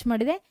 ಸಾರಿ ಟಚ್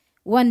ಮಾಡಿದೆ,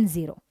 1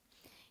 0.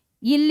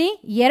 ಇಲ್ಲಿ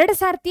 2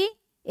 ಸಾರ್ತಿ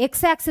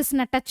ಎಕ್ಸ್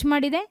ಆಕ್ಸಿಸ್ನ ಟಚ್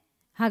ಮಾಡಿದೆ,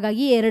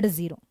 ಹಾಗಾಗಿ 2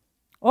 0.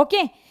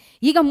 ಓಕೆ,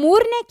 ಈಗ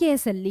ಮೂರನೇ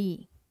ಕೇಸಲ್ಲಿ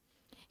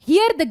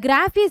here the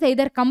graph is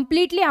either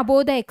completely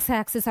above the X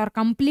Axis are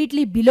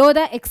completely below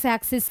the X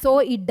Axis. So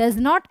it does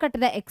not cut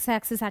the X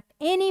Axis at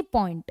any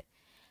point.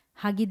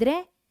 ಹಾಗಿದ್ರೆ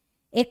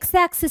X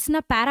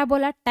ಆಕ್ಸಿಸ್ನ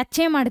parabola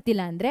ಟಚ್ಚೇ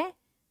ಮಾಡ್ತಿಲ್ಲ ಅಂದರೆ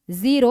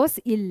zeros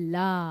ಇಲ್ಲ.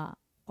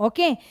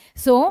 Okay,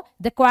 so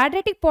the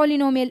quadratic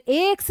polynomial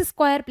ax²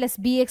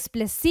 + bx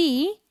 + c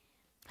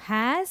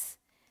has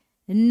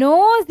no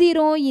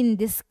zero in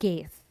this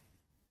case.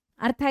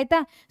 ಅರ್ಥ ಆಯ್ತಾ?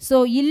 So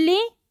ಇಲ್ಲಿ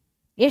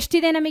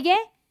ಎಷ್ಟಿದೆ ನಮಗೆ?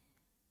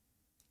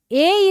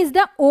 A is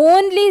the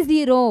only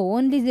zero.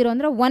 Only zero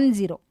ಅಂದರೆ 1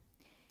 0.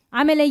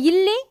 ಆಮೇಲೆ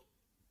ಇಲ್ಲಿ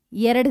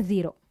 2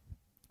 0.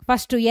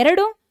 ಫಸ್ಟು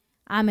 2,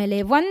 ಆಮೇಲೆ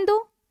 1,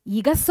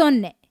 ಈಗ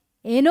 0.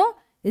 ಏನು?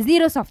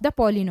 Zeros of the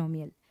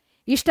polynomial.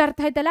 ಇಷ್ಟು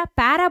ಅರ್ಥ ಆಯ್ತಲ್ಲ?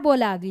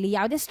 ಪ್ಯಾರಾಬೋಲಾ ಆಗಲಿ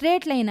ಯಾವುದೇ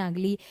ಸ್ಟ್ರೇಟ್ ಲೈನ್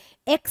ಆಗಲಿ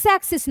ಎಕ್ಸ್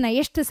ಆಕ್ಸಿಸ್ನ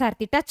ಎಷ್ಟು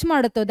ಸಾರ್ತಿ touch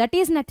ಮಾಡುತ್ತೋ that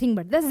is nothing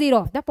but the zero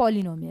of the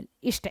polynomial.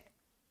 ಇಷ್ಟೇ.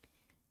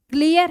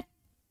 ಕ್ಲಿಯರ್?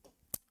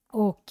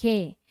 ಓಕೆ,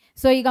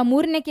 ಸೊ ಈಗ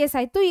ಮೂರನೇ ಕೇಸ್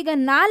ಆಯಿತು. ಈಗ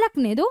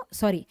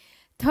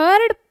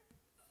third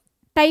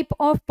type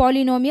of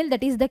polynomial,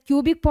 that is the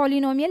cubic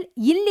polynomial.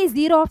 ಇಲ್ಲಿ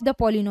ಝೀರೋ ಆಫ್ ದ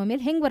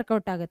ಪಾಲಿನೋಮಿಯಲ್ ಹೆಂಗೆ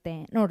ವರ್ಕೌಟ್ ಆಗುತ್ತೆ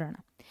ನೋಡೋಣ.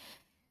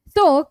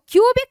 ಸೊ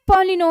ಕ್ಯೂಬಿಕ್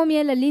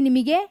ಪಾಲಿನೋಮಿಯಲ್ ಅಲ್ಲಿ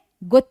ನಿಮಗೆ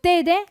ಗೊತ್ತೇ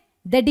ಇದೆ,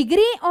 the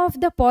degree of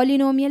the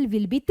polynomial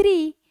will be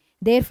 3.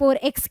 Therefore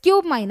x³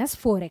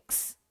 - 4x.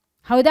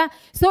 ಹೌದಾ?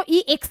 ಸೊ ಈ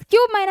x³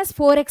 -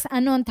 4x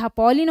ಅನ್ನುವಂತಹ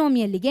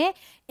ಪಾಲಿನೋಮಿಯಲ್ಗೆ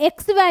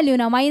ಎಕ್ಸ್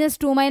ವ್ಯಾಲ್ಯೂನ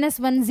 -2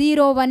 -1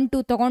 0 1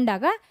 2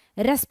 ತಗೊಂಡಾಗ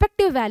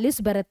ರೆಸ್ಪೆಕ್ಟಿವ್ ವ್ಯಾಲ್ಯೂಸ್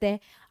ಬರುತ್ತೆ.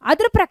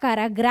 ಅದ್ರ ಪ್ರಕಾರ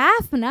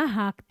ಗ್ರಾಫ್ನ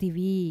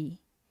ಹಾಕ್ತೀವಿ.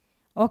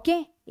 ಓಕೆ,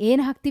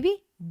 ಏನು ಹಾಕ್ತೀವಿ?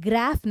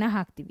 ಗ್ರಾಫ್ನ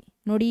ಹಾಕ್ತೀವಿ.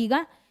 ನೋಡಿ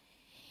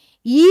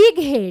ಈಗ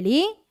ಹೇಳಿ,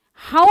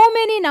 how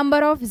many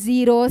number of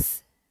zeros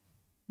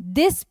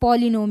this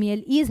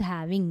polynomial is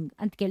having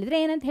ಅಂತ ಕೇಳಿದ್ರೆ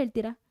ಏನಂತ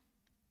ಹೇಳ್ತೀರಾ?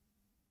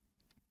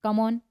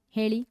 ಕಮಾನ್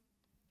ಹೇಳಿ.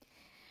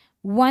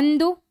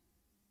 1,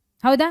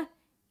 ಹೌದಾ?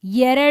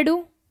 2,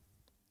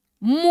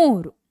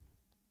 3.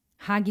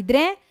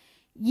 ಹಾಗಿದ್ರೆ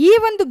ಈ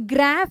ಒಂದು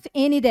ಗ್ರಾಫ್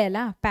ಏನಿದೆ ಅಲ್ಲ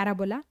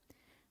ಪ್ಯಾರಾಬೋಲಾ,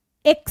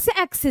 ಎಕ್ಸ್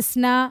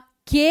ಆಕ್ಸಿಸ್ನ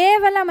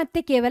ಕೇವಲ ಮತ್ತೆ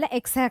ಕೇವಲ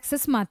ಎಕ್ಸ್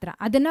ಆಕ್ಸಿಸ್ ಮಾತ್ರ,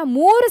 ಅದನ್ನು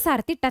 3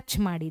 ಸಾರ್ತಿ ಟಚ್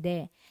ಮಾಡಿದೆ.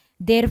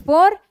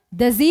 Therefore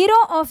the zero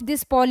of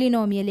this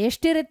polynomial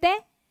ಎಷ್ಟಿರುತ್ತೆ?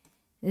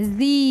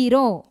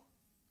 0.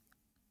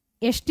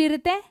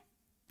 ಎಷ್ಟಿರುತ್ತೆ?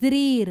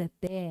 3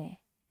 ಇರುತ್ತೆ.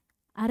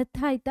 ಅರ್ಥ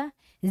ಆಯ್ತಾ?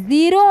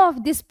 Zero of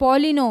this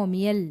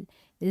polynomial,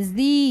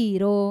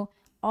 zero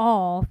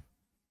of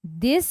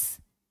this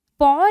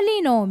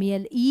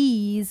polynomial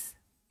is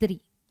 3.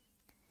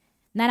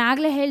 ನಾನು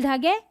ಆಗಲೇ ಹೇಳಿದ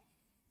ಹಾಗೆ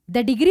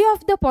the degree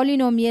of the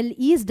polynomial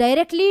is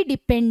directly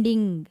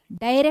depending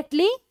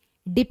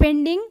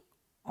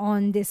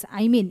on this.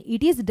 I mean,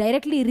 it is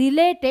directly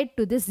related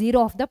to this zero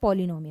of the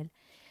polynomial.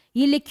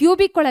 ಇಲ್ಲಿ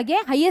cubic ಒಳಗೆ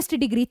highest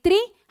degree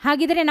 3,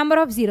 ಹಾಗಿದ್ರೆ number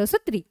of ಝೀರೋಸು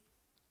 3.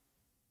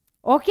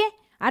 Okay,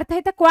 ಅರ್ಥ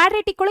ಆಯ್ತಾ?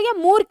 Quadratic ಒಳಗೆ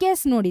 3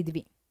 ಕೇಸ್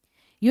ನೋಡಿದ್ವಿ.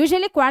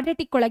 ಯೂಶಲಿ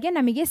ಕ್ವಾಡ್ರೆಟಿಕ್ ಒಳಗೆ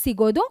ನಮಗೆ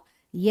ಸಿಗೋದು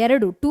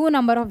 2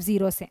 number of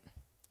ಝೀರೋಸೆ.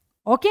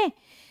 Okay,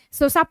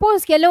 so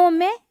suppose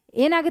ಕೆಲವೊಮ್ಮೆ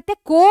ಏನಾಗುತ್ತೆ,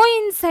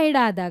 ಕೋಇನ್ಸೈಡ್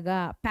ಆದಾಗ,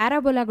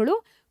 ಪ್ಯಾರಾಬೋಲಾಗಳು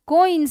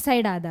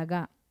ಕೋಇನ್ಸೈಡ್ ಆದಾಗ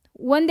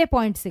ಒಂದೇ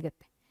ಪಾಯಿಂಟ್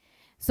ಸಿಗುತ್ತೆ.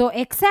 ಸೊ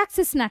ಎಕ್ಸ್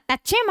ಆಕ್ಸಿಸ್ನ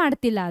ಟಚ್ಚೇ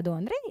ಮಾಡ್ತಿಲ್ಲ ಅದು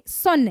ಅಂದರೆ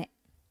 0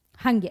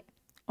 ಹಾಗೆ.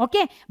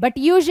 ಓಕೆ, ಬಟ್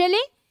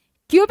ಯೂಶಲಿ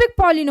ಕ್ಯೂಬಿಕ್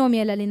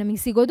ಪಾಲಿನೋಮಿಯಲಲ್ಲಿ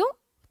ನಮಗೆ ಸಿಗೋದು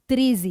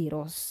 3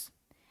 zeros.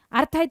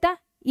 ಅರ್ಥ ಆಯ್ತಾ?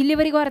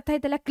 ಇಲ್ಲಿವರೆಗೂ ಅರ್ಥ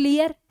ಆಯ್ತಲ್ಲ?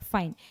 ಕ್ಲಿಯರ್?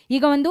 ಫೈನ್.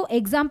 ಈಗ ಒಂದು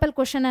ಎಕ್ಸಾಂಪಲ್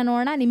ಕ್ವಶನ್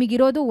ನೋಡೋಣ.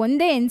 ನಿಮಗಿರೋದು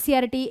ಒಂದೇ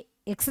NCERT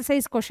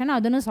ಎಕ್ಸಸೈಸ್ ಕ್ವಶನ್,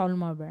 ಅದನ್ನು ಸಾಲ್ವ್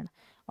ಮಾಡಬೇಡ.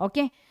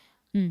 Okay,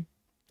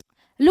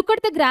 look at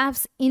the graphs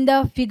in the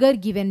figure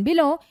given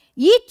below.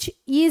 Each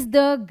is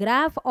the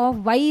graph of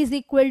y is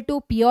equal to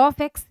p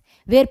of x,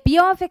 where p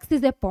of x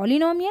is a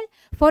polynomial.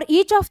 For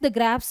each of the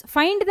graphs,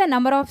 find the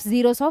number of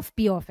zeros of p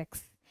of x.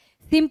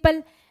 Simple.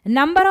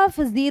 Number of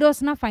zeros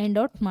na find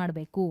out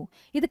ಮಾಡಬೇಕು.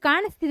 ಇದು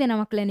ಕಾಣಿಸ್ತಿದೆನಾ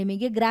ಮಕ್ಕಳೇ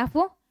ನಿಮಗೆ?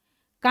 Graph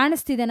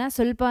ಕಾಣಿಸ್ತಿದೆನಾ?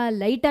 ಸ್ವಲ್ಪ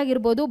light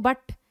ಆಗಿರ್ಬೋದು,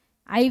 but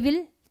I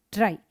will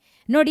try.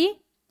 ನೋಡಿ,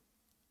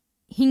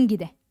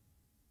 ಹಿಂಗಿದೆ.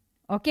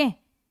 Okay,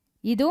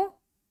 ಇದು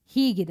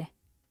ಹೀಗಿದೆ.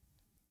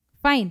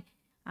 ಫೈನ್.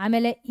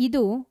 ಆಮೇಲೆ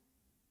ಇದು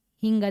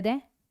ಹಿಂಗದೆ.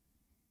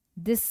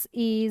 ದಿಸ್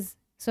ಈಸ್,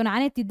 ಸೊ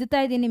ನಾನೇ ತಿದ್ದುತ್ತಾ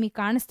ಇದ್ದೀನಿ, ನಿಮಗೆ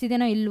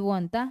ಕಾಣಿಸ್ತಿದೇನೋ ಇಲ್ವೋ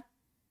ಅಂತ.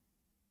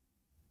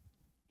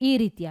 ಈ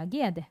ರೀತಿಯಾಗಿ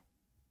ಅದೇ.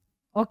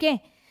 ಓಕೆ,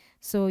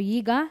 ಸೊ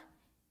ಈಗ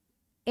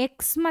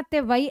ಎಕ್ಸ್ ಮತ್ತು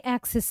ವೈ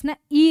ಆಕ್ಸಿಸ್ನ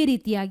ಈ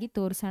ರೀತಿಯಾಗಿ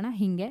ತೋರಿಸೋಣ.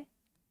 ಹಿಂಗೆ.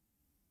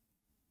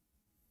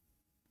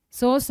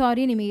 ಸೋ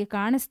ಸಾರಿ, ನಿಮಗೆ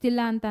ಕಾಣಿಸ್ತಿಲ್ಲ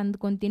ಅಂತ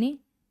ಅಂದ್ಕೊತೀನಿ.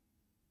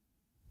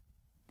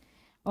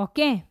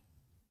 ಓಕೆ,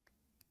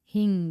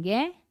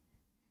 ಹಿಂಗೆ,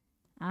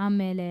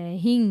 ಆಮೇಲೆ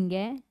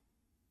ಹಿಂಗೆ,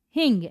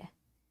 ಹಿಂಗೆ,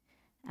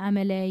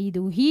 ಆಮೇಲೆ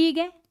ಇದು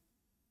ಹೀಗೆ,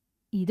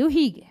 ಇದು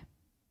ಹೀಗೆ.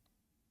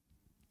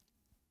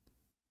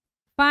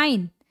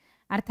 ಫೈನ್.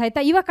 ಅರ್ಥ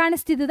ಆಯ್ತಾ? ಇವಾಗ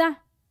ಕಾಣಿಸ್ತಿದ್ದದಾ?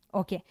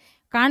 ಓಕೆ,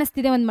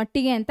 ಕಾಣಿಸ್ತಿದೆ ಒಂದು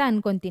ಮಟ್ಟಿಗೆ ಅಂತ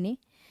ಅನ್ಕೊತೀನಿ.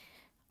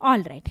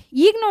 All right.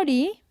 ಈಗ ನೋಡಿ,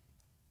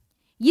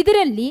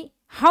 ಇದರಲ್ಲಿ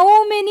how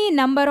many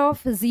number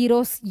of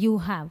zeros you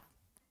have?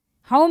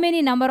 How many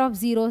number of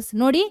zeros?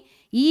 ನೋಡಿ,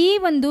 ಈ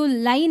ಒಂದು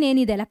ಲೈನ್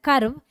ಏನಿದೆ ಅಲ್ಲ,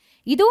 ಕರ್ವ್,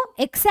 ಇದು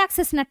ಎಕ್ಸ್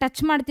ಆಕ್ಸಿಸ್ನ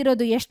ಟಚ್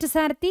ಮಾಡ್ತಿರೋದು ಎಷ್ಟು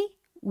ಸಾರ್ತಿ?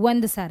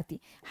 1 ಸಾರ್ತಿ.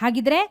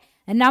 ಹಾಗಿದ್ರೆ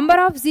number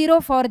of zero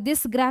for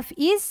this graph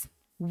is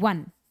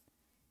 1.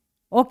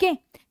 Okay,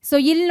 so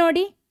ಇಲ್ಲಿ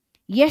ನೋಡಿ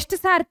ಎಷ್ಟು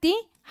ಸಾರ್ತಿ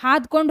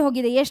ಹಾದ್ಕೊಂಡು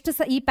ಹೋಗಿದೆ,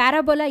 ಈ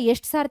ಪ್ಯಾರಾಬೋಲಾ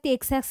ಎಷ್ಟು ಸಾರ್ತಿ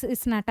ಎಕ್ಸ್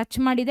ಆಕ್ಸಿಸ್ನ ಟಚ್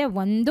ಮಾಡಿದೆ?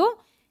 1,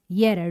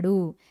 2.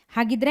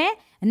 ಹಾಗಿದ್ರೆ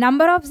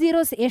ನಂಬರ್ ಆಫ್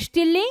ಝೀರೋಸ್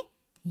ಎಷ್ಟಿಲ್ಲಿ?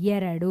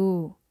 2.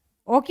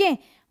 ಓಕೆ,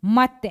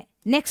 ಮತ್ತೆ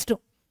ನೆಕ್ಸ್ಟು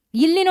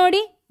ಇಲ್ಲಿ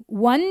ನೋಡಿ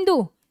 1, 2,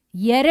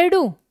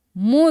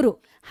 3.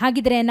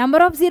 ಹಾಗಿದ್ರೆ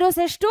ನಂಬರ್ ಆಫ್ ಝೀರೋಸ್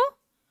ಎಷ್ಟು?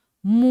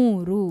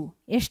 3.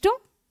 ಎಷ್ಟು?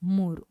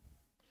 3.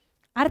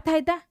 ಅರ್ಥ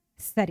ಆಯ್ತಾ?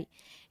 ಸರಿ.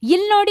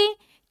 ಇಲ್ಲಿ ನೋಡಿ,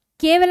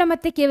 ಕೇವಲ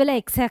ಮತ್ತೆ ಕೇವಲ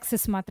ಎಕ್ಸ್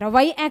ಆಕ್ಸಿಸ್ ಮಾತ್ರ,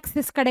 ವೈ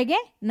ಆಕ್ಸಿಸ್ ಕಡೆಗೆ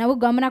ನಾವು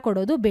ಗಮನ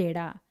ಕೊಡೋದು ಬೇಡ.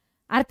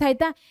 ಅರ್ಥ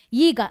ಆಯ್ತಾ?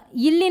 ಈಗ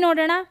ಇಲ್ಲಿ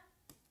ನೋಡೋಣ.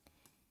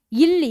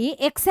 ಇಲ್ಲಿ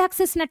ಎಕ್ಸ್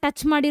ಆಕ್ಸಿಸ್ನ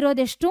ಟಚ್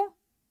ಮಾಡಿರೋದೆಷ್ಟು?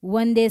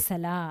 ಒಂದೇ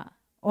ಸಲ.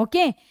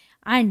 ಓಕೆ,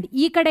 ಆ್ಯಂಡ್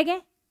ಈ ಕಡೆಗೆ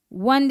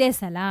ಒಂದೇ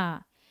ಸಲ.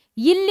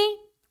 ಇಲ್ಲಿ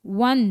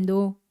 1,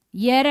 2,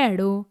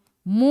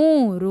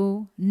 3,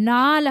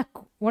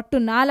 4, ಒಟ್ಟು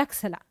 4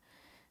 ಸಲ.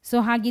 ಸೊ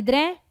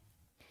ಹಾಗಿದ್ರೆ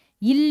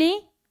ಇಲ್ಲಿ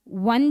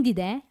 1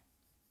 ಇದೆ,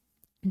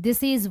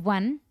 ದಿಸ್ ಈಸ್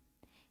 1,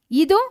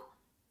 ಇದು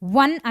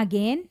 1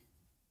 ಅಗೇನ್.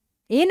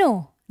 ಏನು?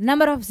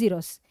 ನಂಬರ್ ಆಫ್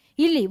ಝೀರೋಸ್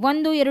ಇಲ್ಲಿ 1,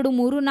 2,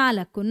 3,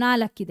 4,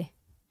 4 ಇದೆ.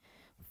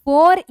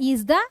 4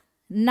 is the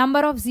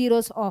number of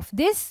zeros of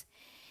this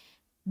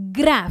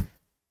graph.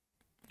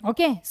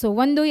 Okay, so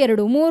 1,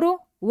 2, 3,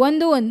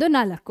 1, 1,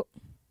 4.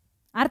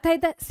 ಅರ್ಥ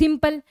ಆಯ್ತಾ?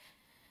 Simple.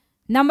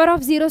 Number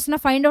of ಝೀರೋಸ್ನ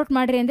find out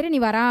ಮಾಡಿರಿ ಅಂದರೆ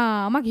ನೀವು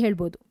ಆರಾಮಾಗಿ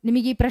ಹೇಳ್ಬೋದು.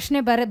 ನಿಮಗೆ ಈ ಪ್ರಶ್ನೆ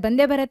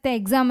ಬಂದೇ ಬರುತ್ತೆ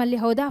ಎಕ್ಸಾಮಲ್ಲಿ,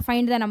 ಹೌದಾ?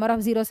 Find the number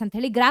of zeros ಅಂತ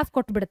ಹೇಳಿ ಗ್ರಾಫ್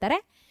ಕೊಟ್ಬಿಡ್ತಾರೆ.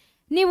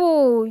 ನೀವು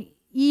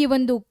ಈ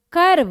ಒಂದು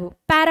ಕರ್ವ್,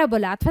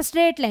 ಪ್ಯಾರಾಬೋಲಾ ಅಥವಾ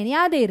ಸ್ಟ್ರೇಟ್ ಲೈನ್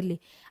ಯಾವುದೇ ಇರಲಿ,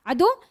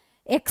 ಅದು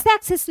ಎಕ್ಸ್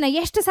ಆಕ್ಸಿಸ್ನ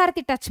ಎಷ್ಟು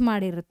ಸಾರ್ತಿ ಟಚ್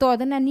ಮಾಡಿರುತ್ತೋ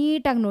ಅದನ್ನು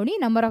ನೀಟಾಗಿ ನೋಡಿ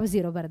number of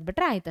zero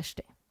ಬರೆದ್ಬಿಟ್ರೆ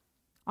ಆಯ್ತಷ್ಟೇ.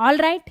 All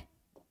right?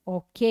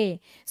 Okay,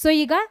 so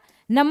ಈಗ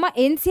ನಮ್ಮ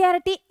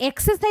NCERT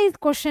ಎಕ್ಸಸೈಸ್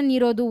ಕ್ವಶನ್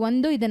ಇರೋದು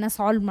ಒಂದು, ಇದನ್ನು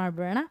ಸಾಲ್ವ್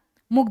ಮಾಡ್ಬಿಡೋಣ,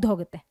 ಮುಗ್ದು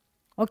ಹೋಗುತ್ತೆ.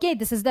 Okay,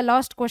 this is the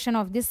last question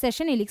of this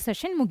session. ಇಲ್ಲಿಗೆ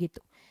ಸೆಷನ್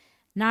ಮುಗೀತು.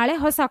 ನಾಳೆ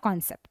ಹೊಸ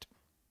concept.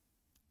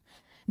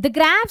 The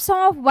graphs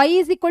of y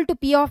is equal to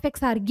p of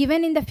x are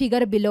given in the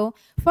figure below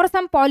for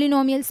some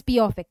polynomials p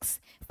of x.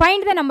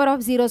 Find the number of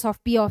zeros of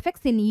p of x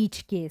in each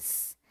case.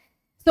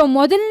 So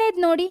ಮೊದಲನೇದು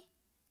ನೋಡಿ,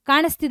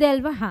 ಕಾಣಿಸ್ತಿದೆ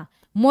ಅಲ್ವಾ? ಹಾಂ,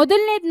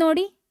 ಮೊದಲನೇದು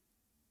ನೋಡಿ,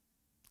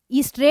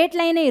 ಈ straight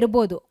ಲೈನೇ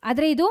ಇರ್ಬೋದು,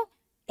 ಆದರೆ ಇದು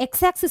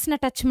ಎಕ್ಸ್ ಆಕ್ಸಿಸ್ನ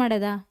ಟಚ್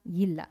ಮಾಡದ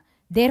ಇಲ್ಲ.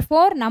 There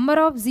four number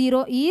of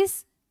zero is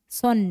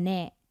 0,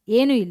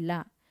 ಏನೂ ಇಲ್ಲ.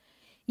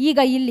 ಈಗ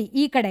ಇಲ್ಲಿ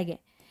ಈ ಕಡೆಗೆ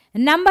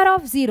ನಂಬರ್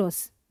ಆಫ್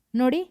ಝೀರೋಸ್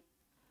ನೋಡಿ,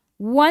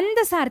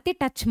 ಒಂದು ಸಾರ್ತಿ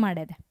ಟಚ್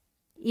ಮಾಡಿದೆ.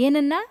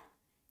 ಏನನ್ನು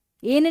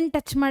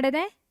ಟಚ್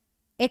ಮಾಡಿದೆ?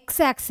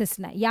 ಎಕ್ಸ್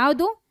ಆಕ್ಸಿಸ್ನ.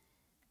 ಯಾವುದು?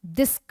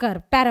 This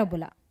curve,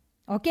 parabola.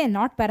 Okay,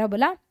 not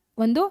parabola,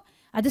 ಒಂದು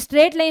ಅದು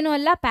ಸ್ಟ್ರೇಟ್ ಲೈನೂ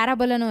ಅಲ್ಲ,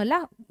 ಪ್ಯಾರಾಬೋಲಾನೂ ಅಲ್ಲ,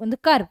 ಒಂದು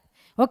curve.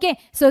 Okay,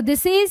 so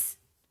this is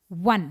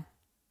 1.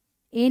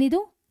 ಏನಿದು?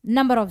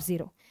 Number of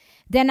zero.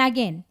 Then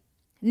again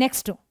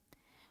next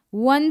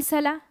 1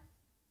 ಸಲ,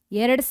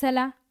 2 ಸಲ,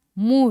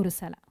 3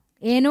 ಸಲ.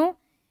 ಏನು?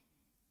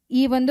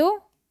 ಈ ಒಂದು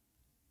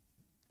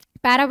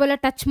ಪ್ಯಾರಾಬೋಲಾ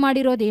ಟಚ್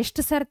ಮಾಡಿರೋದು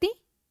ಎಷ್ಟು ಸರ್ತಿ?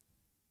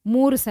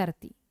 3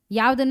 ಸರ್ತಿ.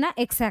 ಯಾವುದನ್ನ?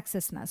 ಎಕ್ಸ್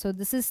ಆಕ್ಸಿಸ್ನ. So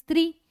this is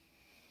 3.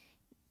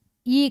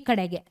 ಈ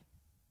ಕಡೆಗೆ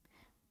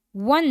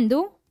 1,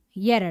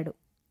 2,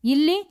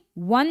 ಇಲ್ಲಿ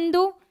 1,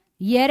 2,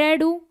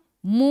 3,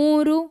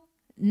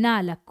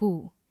 4,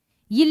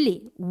 ಇಲ್ಲಿ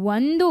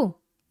 1,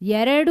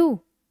 2,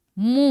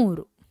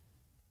 3.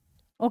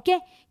 ಓಕೆ,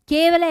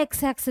 ಕೇವಲ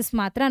ಎಕ್ಸ್ ಆಕ್ಸಿಸ್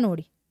ಮಾತ್ರ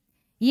ನೋಡಿ.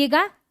 ಈಗ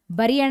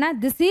ಬರೆಯೋಣ.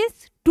 This is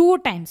 2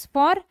 times,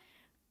 for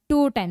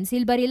 2 times.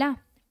 ಇಲ್ಲಿ ಬರೀಲ್ಲ,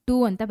 2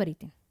 ಅಂತ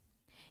ಬರೀತೀನಿ.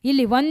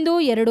 ಇಲ್ಲಿ 1, 2,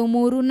 3,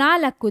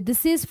 4.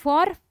 This is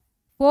for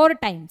 4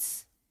 times.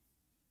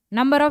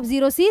 Number of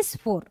zeros is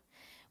 4.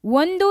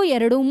 1, 2,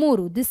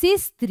 3. This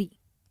is 3.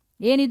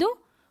 ಏನಿದು?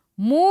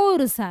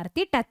 3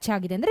 ಸಾರ್ತಿ ಟಚ್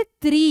ಆಗಿದೆ ಅಂದರೆ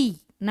 3.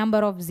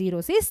 Number of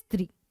zeros is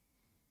 3.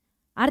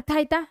 ಅರ್ಥ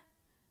ಆಯ್ತಾ?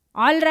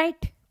 All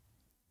right.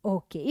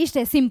 ಓಕೆ,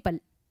 ಇಷ್ಟೇ ಸಿಂಪಲ್.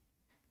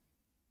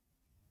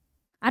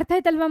 ಅರ್ಥ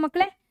ಆಯ್ತಲ್ವಾ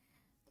ಮಕ್ಕಳೇ?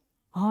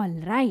 All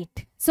right.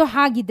 ಸೊ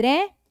ಹಾಗಿದ್ರೆ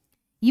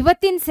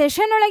ಇವತ್ತಿನ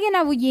ಸೆಷನ್ ಒಳಗೆ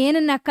ನಾವು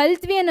ಏನನ್ನ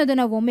ಕಲ್ತ್ವಿ ಅನ್ನೋದು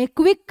ನಾವು ಒಮ್ಮೆ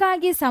ಕ್ವಿಕ್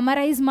ಆಗಿ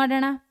ಸಮರೈಸ್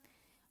ಮಾಡೋಣ.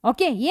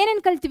 ಓಕೆ,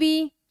 ಏನೇನು ಕಲ್ತ್ವಿ?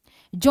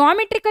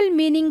 Geometrical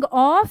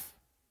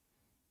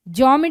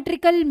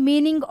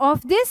meaning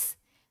of this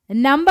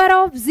number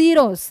of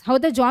zeros.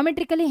 ಹೌದಾ?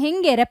 ಜಾಮೆಟ್ರಿಕಲಿ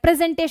ಹೆಂಗೆ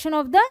representation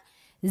of the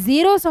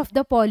zeros of the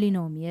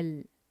polynomial.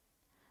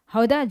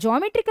 ಹೌದಾ?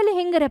 ಜಾಮೆಟ್ರಿಕಲಿ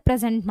ಹೆಂಗೆ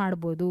ರೆಪ್ರೆಸೆಂಟ್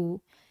ಮಾಡ್ಬೋದು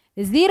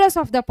zeros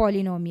of the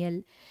polynomial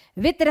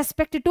with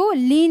respect to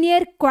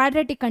linear,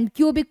 quadratic and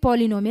cubic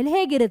polynomial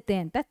ಹೇಗಿರುತ್ತೆ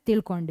ಅಂತ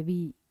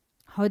ತಿಳ್ಕೊಂಡ್ವಿ.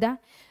 ಹೌದಾ?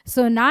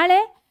 ಸೊ ನಾಳೆ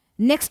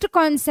ನೆಕ್ಸ್ಟ್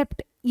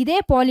ಕಾನ್ಸೆಪ್ಟ್, ಇದೇ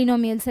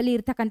ಪಾಲಿನೋಮಿಯಲ್ಸಲ್ಲಿ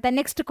ಇರ್ತಕ್ಕಂಥ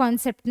ನೆಕ್ಸ್ಟ್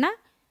ಕಾನ್ಸೆಪ್ಟ್ನ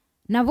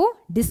ನಾವು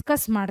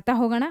ಡಿಸ್ಕಸ್ ಮಾಡ್ತಾ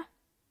ಹೋಗೋಣ.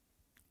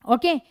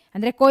 ಓಕೆ,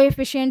 ಅಂದರೆ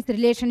ಕೋಎಫಿಷಿಯೆಂಟ್ಸ್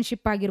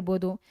ರಿಲೇಷನ್ಶಿಪ್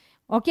ಆಗಿರ್ಬೋದು.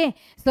 ಓಕೆ,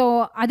 ಸೊ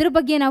ಅದ್ರ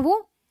ಬಗ್ಗೆ ನಾವು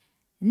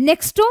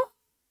ನೆಕ್ಸ್ಟು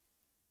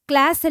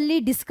ಕ್ಲಾಸಲ್ಲಿ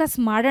ಡಿಸ್ಕಸ್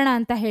ಮಾಡೋಣ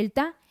ಅಂತ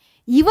ಹೇಳ್ತಾ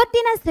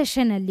ಇವತ್ತಿನ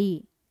ಸೆಷನಲ್ಲಿ,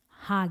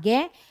 ಹಾಗೆ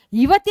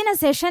ಇವತ್ತಿನ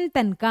ಸೆಷನ್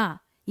ತನಕ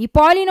ಈ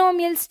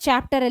ಪಾಲಿನೋಮಿಯಲ್ಸ್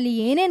ಚಾಪ್ಟರಲ್ಲಿ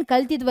ಏನೇನು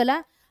ಕಲ್ತಿದ್ವಲ್ಲ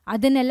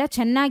ಅದನ್ನೆಲ್ಲ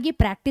ಚೆನ್ನಾಗಿ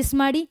ಪ್ರಾಕ್ಟೀಸ್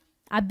ಮಾಡಿ,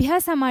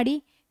 ಅಭ್ಯಾಸ ಮಾಡಿ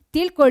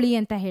ತಿಳ್ಕೊಳ್ಳಿ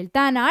ಅಂತ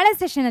ಹೇಳ್ತಾ ನಾಳೆ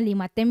ಸೆಷನಲ್ಲಿ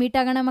ಮತ್ತೆ ಮೀಟ್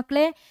ಆಗೋಣ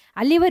ಮಕ್ಕಳೇ.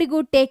 ಅಲ್ಲಿವರೆಗೂ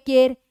take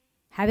care,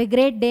 have A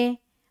great day.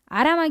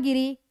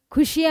 ಆರಾಮಾಗಿರಿ,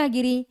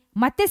 ಖುಷಿಯಾಗಿರಿ.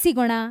 ಮತ್ತೆ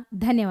ಸಿಗೋಣ.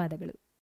 ಧನ್ಯವಾದಗಳು.